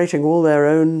 commemorating all their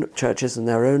own churches and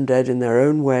their own dead in their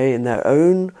own way, in their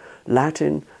own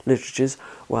Latin liturgies,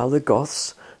 while the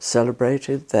Goths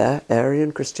celebrated their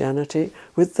Arian Christianity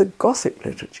with the Gothic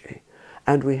liturgy.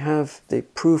 And we have the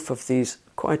proof of these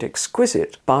quite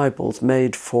exquisite Bibles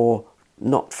made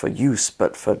not for use,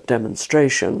 but for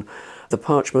demonstration. The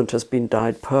parchment has been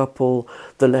dyed purple,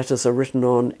 the letters are written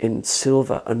on in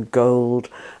silver and gold,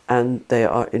 and they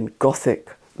are in Gothic,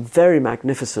 very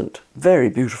magnificent, very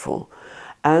beautiful.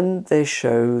 And they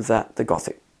show that the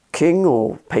Gothic king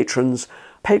or patrons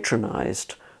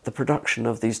patronized the production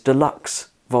of these deluxe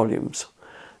volumes.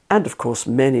 And of course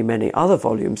many, many other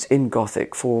volumes in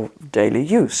Gothic for daily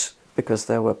use, because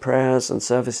there were prayers and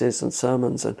services and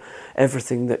sermons and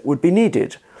everything that would be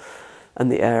needed.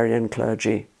 And the Arian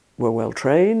clergy were well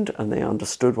trained and they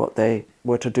understood what they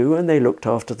were to do, and they looked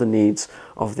after the needs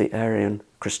of the Arian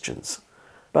Christians.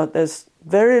 But there's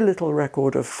very little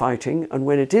record of fighting, and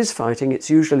when it is fighting, it's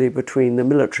usually between the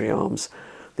military arms,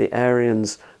 the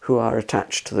Arians who are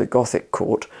attached to the Gothic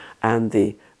court and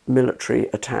the military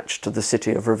attached to the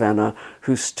city of Ravenna,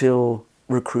 who still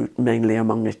recruit mainly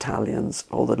among Italians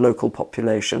or the local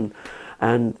population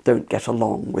and don't get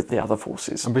along with the other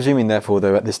forces. I'm presuming, therefore,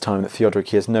 though, at this time that Theodoric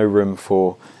has no room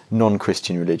for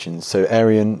non-Christian religions. So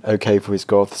Arian, okay for his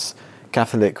Goths,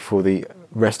 Catholic for the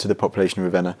rest of the population of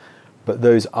Ravenna. But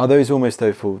are those almost,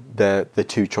 though, the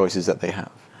two choices that they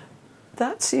have?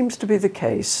 That seems to be the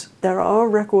case. There are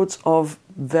records of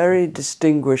very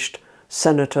distinguished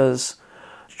senators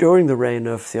during the reign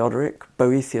of Theodoric.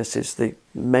 Boethius is the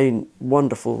main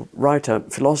wonderful writer,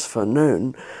 philosopher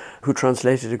known, who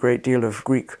translated a great deal of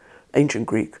ancient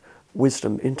Greek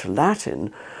wisdom into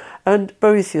Latin. And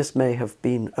Boethius may have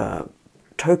been a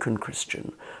token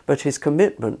Christian, but his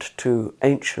commitment to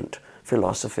ancient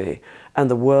philosophy and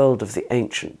the world of the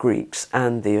ancient Greeks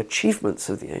and the achievements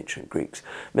of the ancient Greeks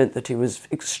meant that he was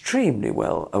extremely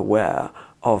well aware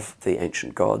of the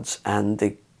ancient gods and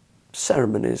the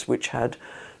ceremonies which had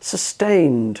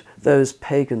sustained those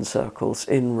pagan circles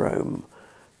in Rome,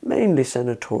 mainly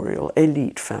senatorial,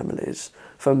 elite families,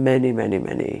 for many, many,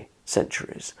 many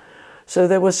centuries. So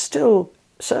there was still,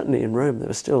 certainly in Rome, there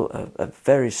was still a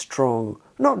very strong,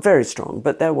 not very strong,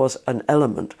 but there was an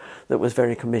element that was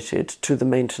very committed to the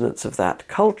maintenance of that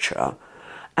culture,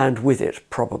 and with it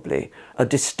probably a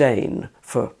disdain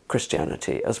for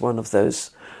Christianity as one of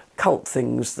those cult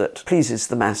things that pleases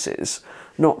the masses,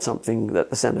 not something that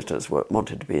the senators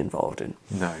wanted to be involved in.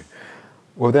 No.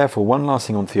 Well, therefore, one last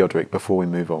thing on Theodoric before we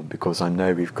move on, because I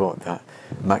know we've got that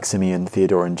Maximian,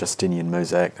 Theodore and Justinian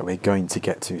mosaic that we're going to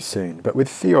get to soon. But with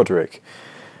Theodoric,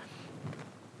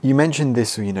 you mentioned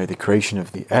this, the creation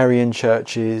of the Arian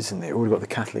churches, and they all got the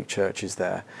Catholic churches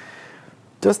there.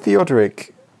 Does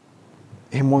Theodoric,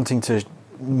 him wanting to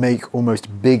make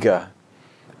almost bigger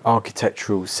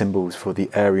architectural symbols for the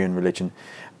Arian religion,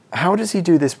 how does he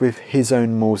do this with his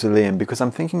own mausoleum? Because I'm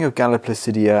thinking of Galla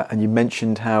Placidia, and you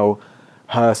mentioned how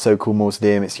her so-called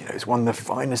mausoleum is, it's one of the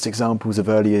finest examples of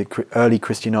early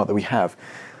Christian art that we have.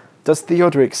 Does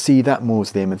Theodoric see that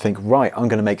mausoleum and think, right, I'm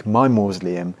going to make my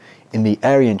mausoleum in the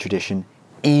Arian tradition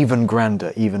even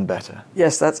grander, even better?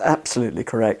 Yes, that's absolutely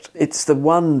correct. It's the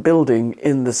one building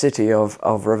in the city of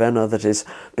Ravenna that is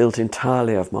built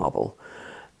entirely of marble.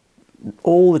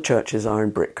 All the churches are in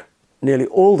brick. Nearly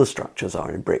all the structures are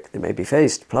in brick. They may be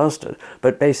faced, plastered,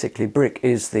 but basically brick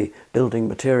is the building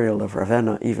material of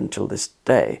Ravenna even till this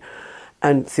day.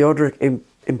 And Theodoric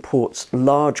imports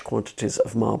large quantities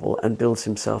of marble and builds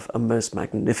himself a most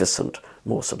magnificent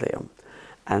mausoleum.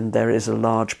 And there is a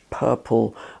large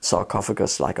purple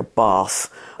sarcophagus, like a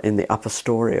bath, in the upper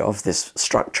story of this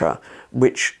structure,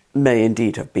 which may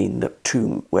indeed have been the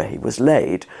tomb where he was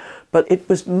laid. But it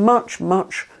was much,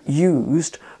 much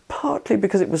used, partly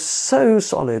because it was so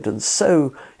solid and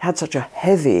had such a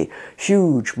heavy,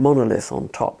 huge monolith on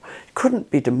top. It couldn't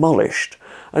be demolished,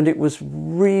 and it was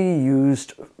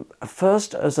reused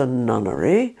first as a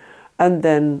nunnery, and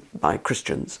then by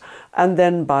Christians, and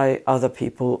then by other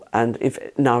people, and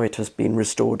now it has been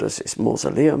restored as its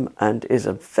mausoleum and is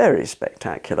a very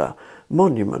spectacular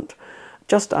monument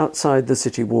just outside the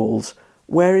city walls,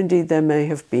 where indeed there may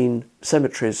have been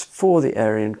cemeteries for the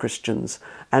Arian Christians,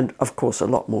 and of course a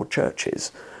lot more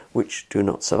churches which do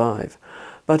not survive.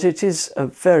 But it is a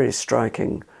very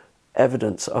striking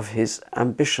evidence of his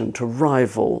ambition to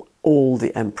rival all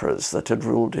the emperors that had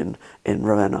ruled in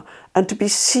Ravenna, and to be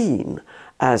seen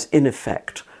as, in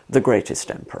effect, the greatest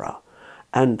emperor.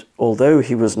 And although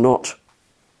he was not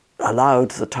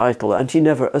allowed the title, and he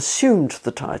never assumed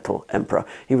the title emperor,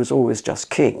 he was always just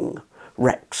king,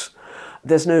 Rex,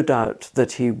 there's no doubt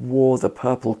that he wore the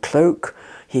purple cloak,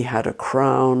 he had a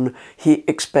crown, he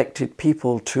expected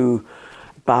people to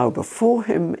bow before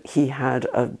him, he had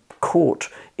a court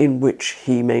in which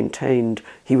he maintained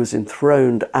he was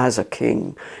enthroned as a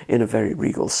king in a very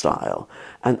regal style.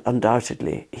 And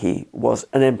undoubtedly he was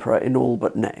an emperor in all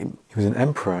but name. He was an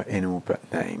emperor in all but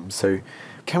name. So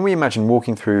can we imagine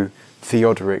walking through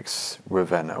Theodoric's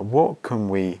Ravenna? What can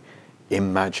we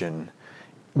imagine?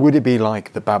 Would it be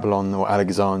like the Babylon or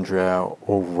Alexandria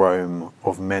or Rome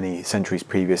of many centuries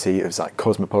previously? It was like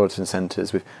cosmopolitan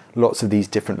centres with lots of these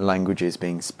different languages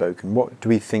being spoken. What do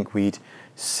we think we'd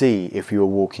see if we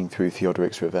were walking through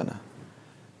Theodoric's Ravenna?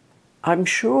 I'm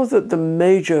sure that the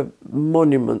major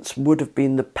monuments would have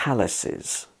been the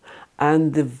palaces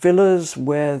and the villas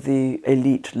where the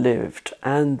elite lived,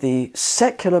 and the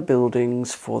secular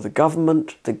buildings for the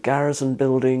government, the garrison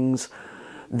buildings,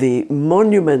 the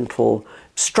monumental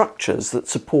structures that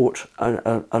support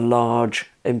a large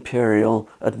imperial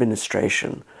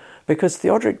administration. Because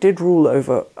Theodoric did rule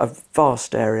over a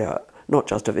vast area, not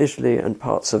just of Italy and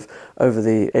parts of over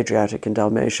the Adriatic and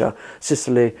Dalmatia,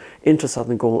 Sicily, into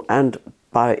southern Gaul, and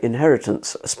by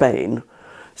inheritance Spain.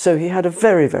 So he had a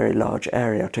very, very large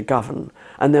area to govern,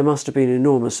 and there must have been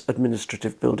enormous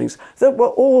administrative buildings that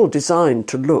were all designed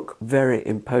to look very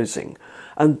imposing.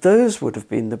 And those would have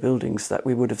been the buildings that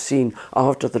we would have seen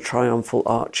after the triumphal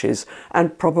arches,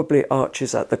 and probably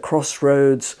arches at the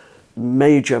crossroads,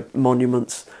 major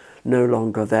monuments no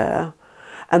longer there.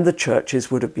 And the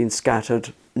churches would have been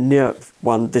scattered near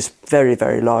this very,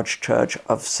 very large church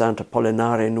of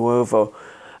Sant'Apollinare Nuovo,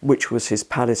 which was his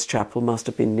palace chapel, must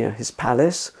have been near his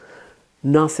palace.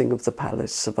 Nothing of the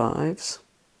palace survives.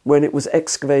 When it was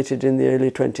excavated in the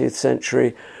early 20th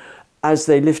century, as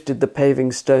they lifted the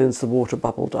paving stones, the water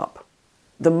bubbled up.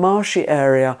 The marshy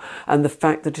area and the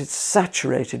fact that it's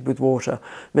saturated with water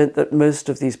meant that most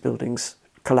of these buildings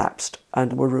collapsed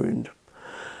and were ruined.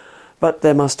 But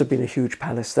there must have been a huge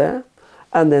palace there,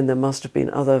 and then there must have been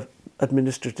other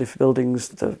administrative buildings.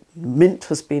 The mint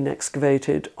has been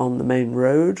excavated on the main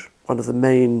road, one of the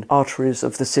main arteries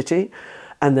of the city,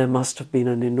 and there must have been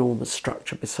an enormous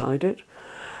structure beside it.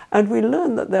 And we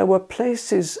learn that there were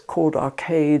places called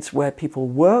arcades where people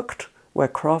worked, where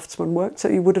craftsmen worked. So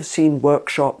you would have seen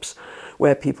workshops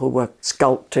where people were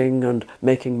sculpting and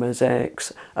making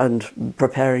mosaics and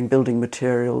preparing building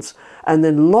materials, and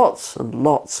then lots and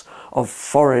lots of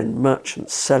foreign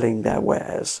merchants selling their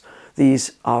wares.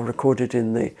 These are recorded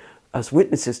as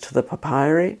witnesses to the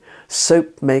papyri,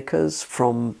 soap makers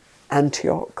from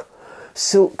Antioch,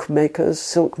 silk makers,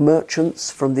 silk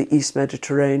merchants from the East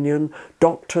Mediterranean,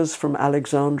 doctors from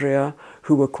Alexandria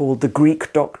who were called the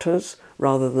Greek doctors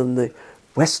rather than the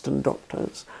Western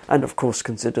doctors, and of course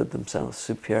considered themselves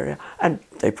superior. And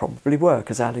they probably were,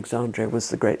 because Alexandria was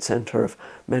the great centre of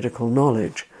medical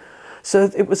knowledge. So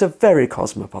it was a very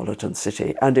cosmopolitan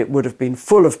city, and it would have been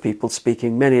full of people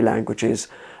speaking many languages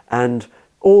and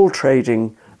all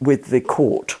trading with the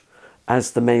court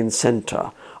as the main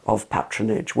centre of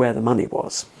patronage, where the money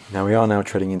was. Now we are now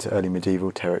treading into early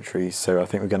medieval territory, so I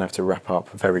think we're going to have to wrap up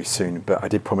very soon, but I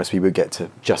did promise we would get to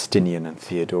Justinian and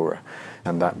Theodora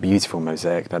and that beautiful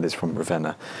mosaic that is from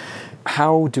Ravenna.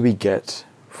 How do we get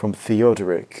from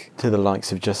Theodoric to the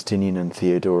likes of Justinian and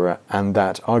Theodora, and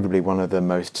that arguably one of the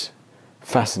most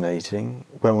fascinating,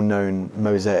 well-known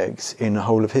mosaics in the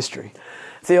whole of history?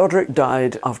 Theodoric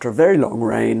died after a very long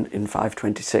reign in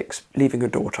 526, leaving a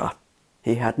daughter.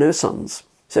 He had no sons.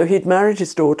 So he'd married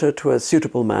his daughter to a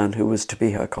suitable man who was to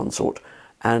be her consort,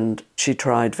 and she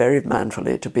tried very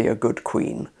manfully to be a good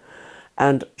queen.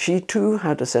 And she too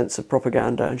had a sense of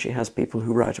propaganda, and she has people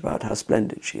who write about how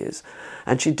splendid she is.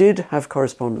 And she did have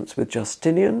correspondence with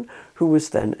Justinian, who was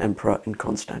then emperor in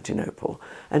Constantinople.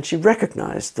 And she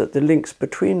recognized that the links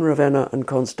between Ravenna and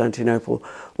Constantinople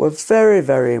were very,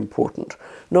 very important,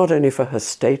 not only for her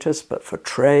status, but for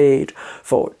trade,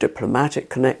 for diplomatic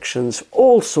connections,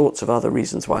 all sorts of other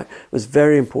reasons why it was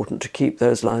very important to keep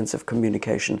those lines of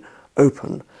communication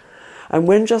open. And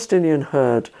when Justinian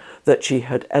heard that she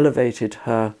had elevated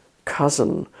her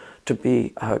cousin to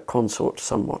be her consort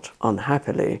somewhat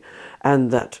unhappily, and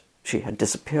that she had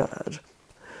disappeared,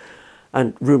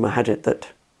 and rumour had it that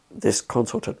this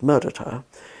consort had murdered her,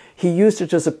 he used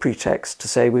it as a pretext to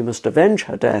say, we must avenge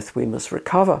her death, we must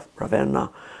recover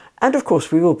Ravenna, and of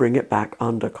course we will bring it back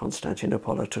under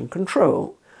Constantinopolitan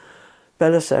control.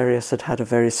 Belisarius had had a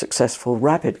very successful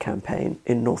rapid campaign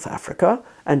in North Africa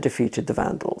and defeated the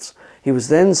Vandals. He was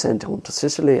then sent on to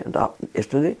Sicily and up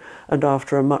Italy, and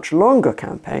after a much longer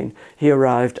campaign, he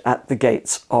arrived at the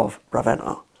gates of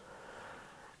Ravenna.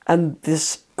 And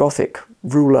this Gothic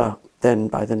ruler, then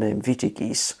by the name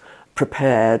Witigis,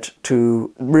 prepared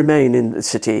to remain in the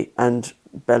city, and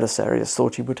Belisarius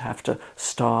thought he would have to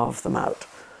starve them out.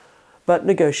 But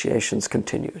negotiations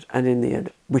continued, and in the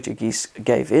end Witigis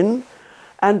gave in,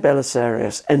 and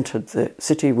Belisarius entered the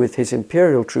city with his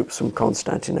imperial troops from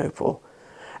Constantinople.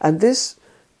 And this,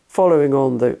 following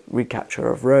on the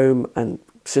recapture of Rome and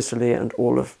Sicily and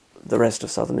all of the rest of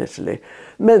southern Italy,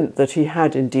 meant that he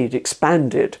had indeed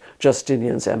expanded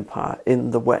Justinian's empire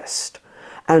in the west.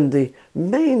 And the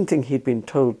main thing he'd been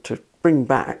told to bring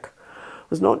back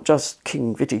was not just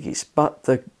King Witigis, but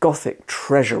the Gothic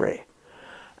treasury.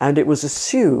 And it was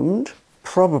assumed,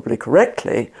 probably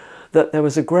correctly, that there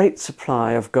was a great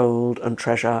supply of gold and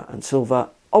treasure and silver,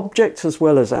 objects as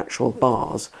well as actual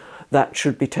bars, that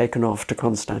should be taken off to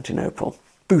Constantinople.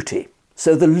 Booty.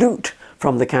 So the loot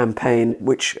from the campaign,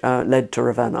 which led to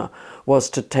Ravenna, was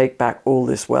to take back all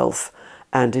this wealth,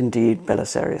 and indeed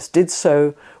Belisarius did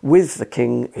so with the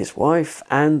king, his wife,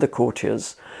 and the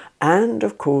courtiers. And,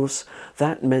 of course,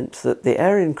 that meant that the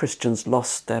Arian Christians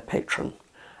lost their patron,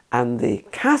 and the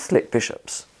Catholic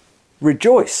bishops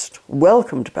rejoiced,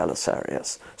 welcomed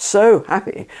Belisarius, so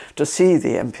happy to see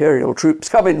the imperial troops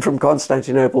come in from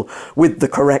Constantinople with the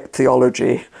correct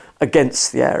theology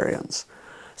against the Arians.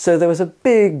 So there was a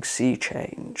big sea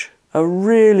change, a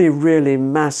really, really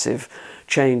massive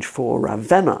change for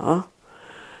Ravenna.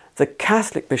 The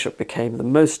Catholic bishop became the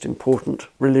most important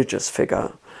religious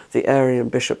figure. The Arian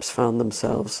bishops found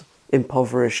themselves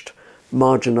impoverished,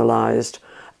 marginalized,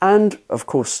 and, of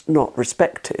course, not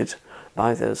respected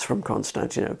by those from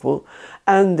Constantinople.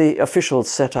 And the officials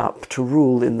set up to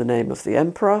rule in the name of the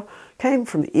emperor came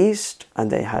from the east,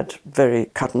 and they had very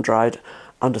cut and dried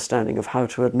understanding of how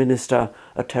to administer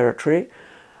a territory.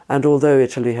 And although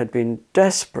Italy had been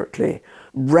desperately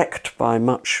wrecked by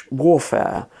much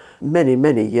warfare, many,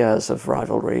 many years of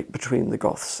rivalry between the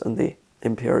Goths and the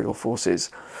imperial forces,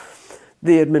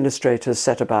 the administrators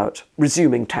set about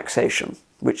resuming taxation,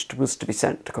 which was to be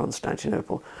sent to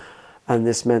Constantinople, and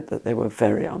this meant that they were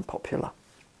very unpopular.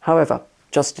 However,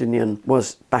 Justinian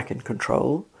was back in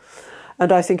control,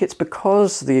 and I think it's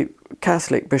because the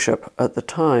Catholic bishop at the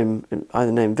time, by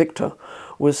the name Victor,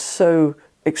 was so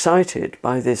excited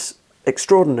by this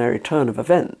extraordinary turn of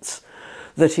events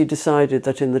that he decided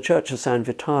that in the Church of San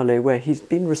Vitale, where he's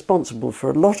been responsible for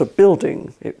a lot of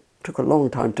building, it took a long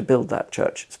time to build that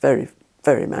church, it's very,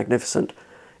 very magnificent.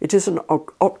 It is an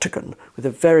octagon with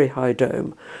a very high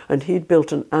dome, and he'd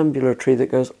built an ambulatory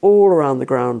that goes all around the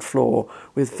ground floor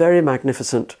with very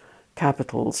magnificent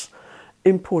capitals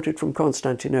imported from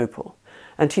Constantinople.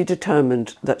 And he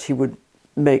determined that he would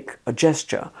make a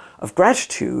gesture of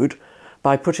gratitude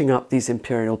by putting up these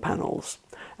imperial panels.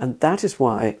 And that is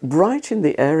why, right in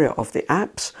the area of the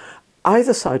apse,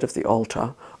 either side of the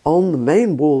altar, on the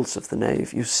main walls of the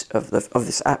nave of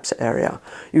this apse area,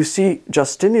 you see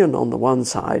Justinian on the one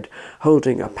side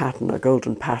holding a paten, a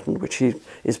golden paten, which he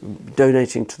is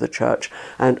donating to the church,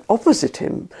 and opposite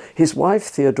him, his wife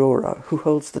Theodora, who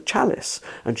holds the chalice,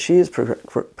 and she is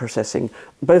processing,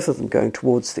 both of them going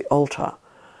towards the altar.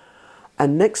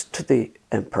 And next to the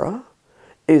emperor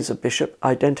is a bishop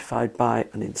identified by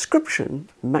an inscription,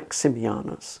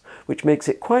 Maximianus, which makes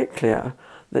it quite clear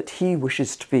that he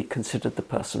wishes to be considered the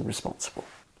person responsible.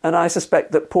 And I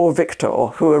suspect that poor Victor,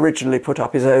 who originally put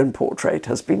up his own portrait,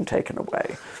 has been taken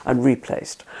away and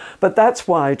replaced. But that's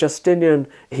why Justinian,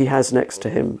 he has next to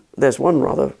him, there's one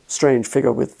rather strange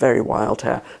figure with very wild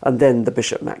hair, and then the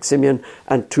Bishop Maximian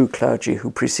and two clergy who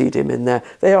precede him in there.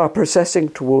 They are processing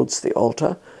towards the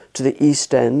altar, to the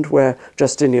east end, where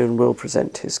Justinian will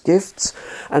present his gifts,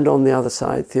 and on the other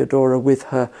side, Theodora with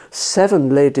her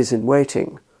 7 ladies in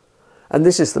waiting. And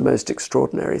this is the most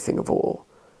extraordinary thing of all.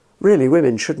 Really,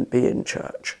 women shouldn't be in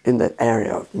church, in the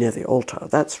area near the altar.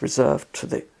 That's reserved to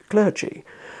the clergy.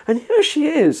 And here she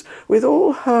is, with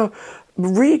all her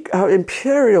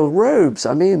imperial robes,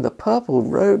 I mean the purple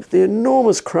robe, the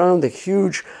enormous crown, the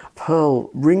huge pearl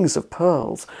rings of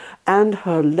pearls, and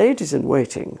her ladies in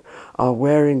waiting are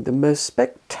wearing the most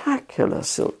spectacular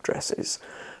silk dresses,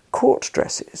 court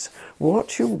dresses,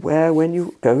 what you wear when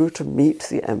you go to meet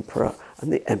the emperor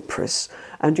and the empress,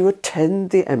 and you attend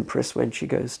the empress when she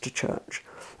goes to church.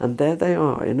 And there they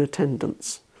are in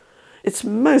attendance. It's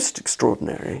most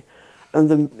extraordinary. And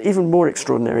the even more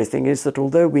extraordinary thing is that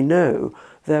although we know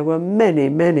there were many,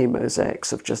 many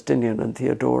mosaics of Justinian and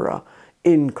Theodora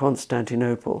in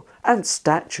Constantinople, and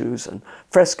statues and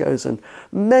frescoes and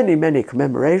many, many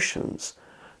commemorations,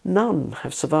 none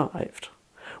have survived,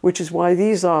 which is why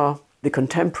these are the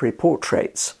contemporary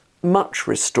portraits, much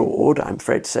restored, I'm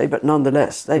afraid to say, but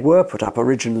nonetheless, they were put up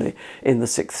originally in the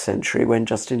 6th century when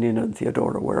Justinian and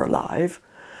Theodora were alive,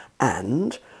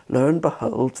 and lo and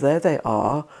behold, there they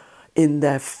are in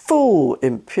their full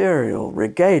imperial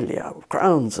regalia,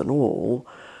 crowns and all,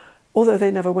 although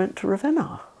they never went to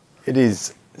Ravenna. It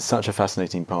is such a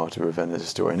fascinating part of Ravenna's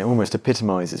story, and it almost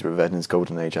epitomises Ravenna's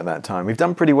golden age at that time. We've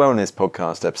done pretty well in this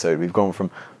podcast episode. We've gone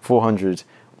from 400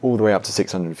 all the way up to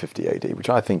 650 AD, which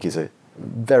I think is a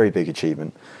very big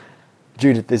achievement.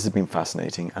 Judith, this has been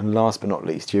fascinating, and last but not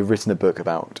least, you've written a book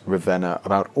about Ravenna,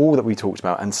 about all that we talked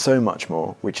about, and so much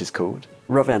more, which is called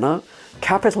Ravenna,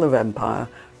 Capital of Empire,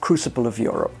 Crucible of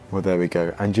Europe. Well, there we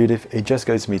go. And Judith, it just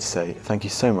goes to me to say thank you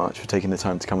so much for taking the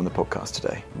time to come on the podcast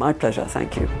today. My pleasure,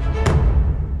 thank you.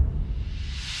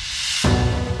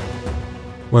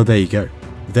 Well, there you go.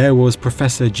 There was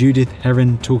Professor Judith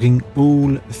Herron talking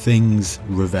all things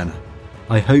Ravenna.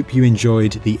 I hope you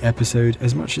enjoyed the episode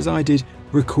as much as I did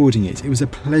recording it. It was a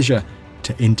pleasure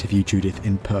to interview Judith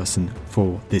in person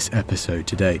for this episode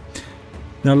today.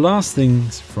 Now, last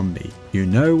things from me. You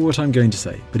know what I'm going to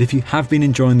say, but if you have been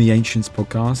enjoying the Ancients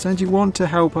podcast and you want to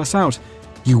help us out,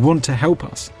 you want to help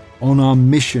us on our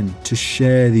mission to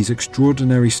share these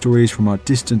extraordinary stories from our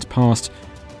distant past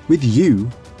with you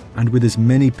and with as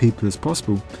many people as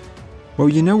possible, well,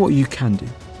 you know what you can do.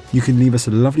 You can leave us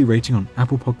a lovely rating on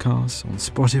Apple Podcasts, on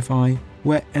Spotify,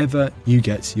 wherever you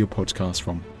get your podcasts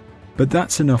from. But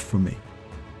that's enough from me,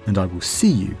 and I will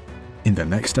see you in the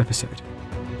next episode.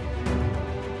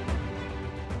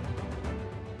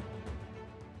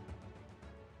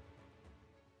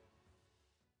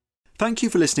 Thank you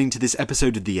for listening to this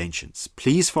episode of The Ancients.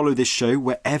 Please follow this show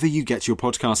wherever you get your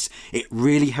podcasts. It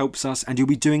really helps us and you'll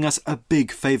be doing us a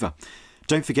big favour.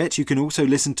 Don't forget, you can also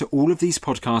listen to all of these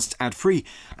podcasts ad-free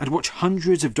and watch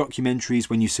hundreds of documentaries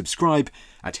when you subscribe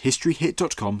at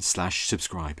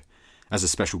historyhit.com/subscribe. As a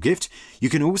special gift, you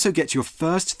can also get your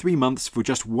first 3 months for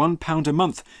just £1 a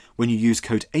month when you use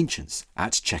code ANCIENTS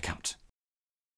at checkout.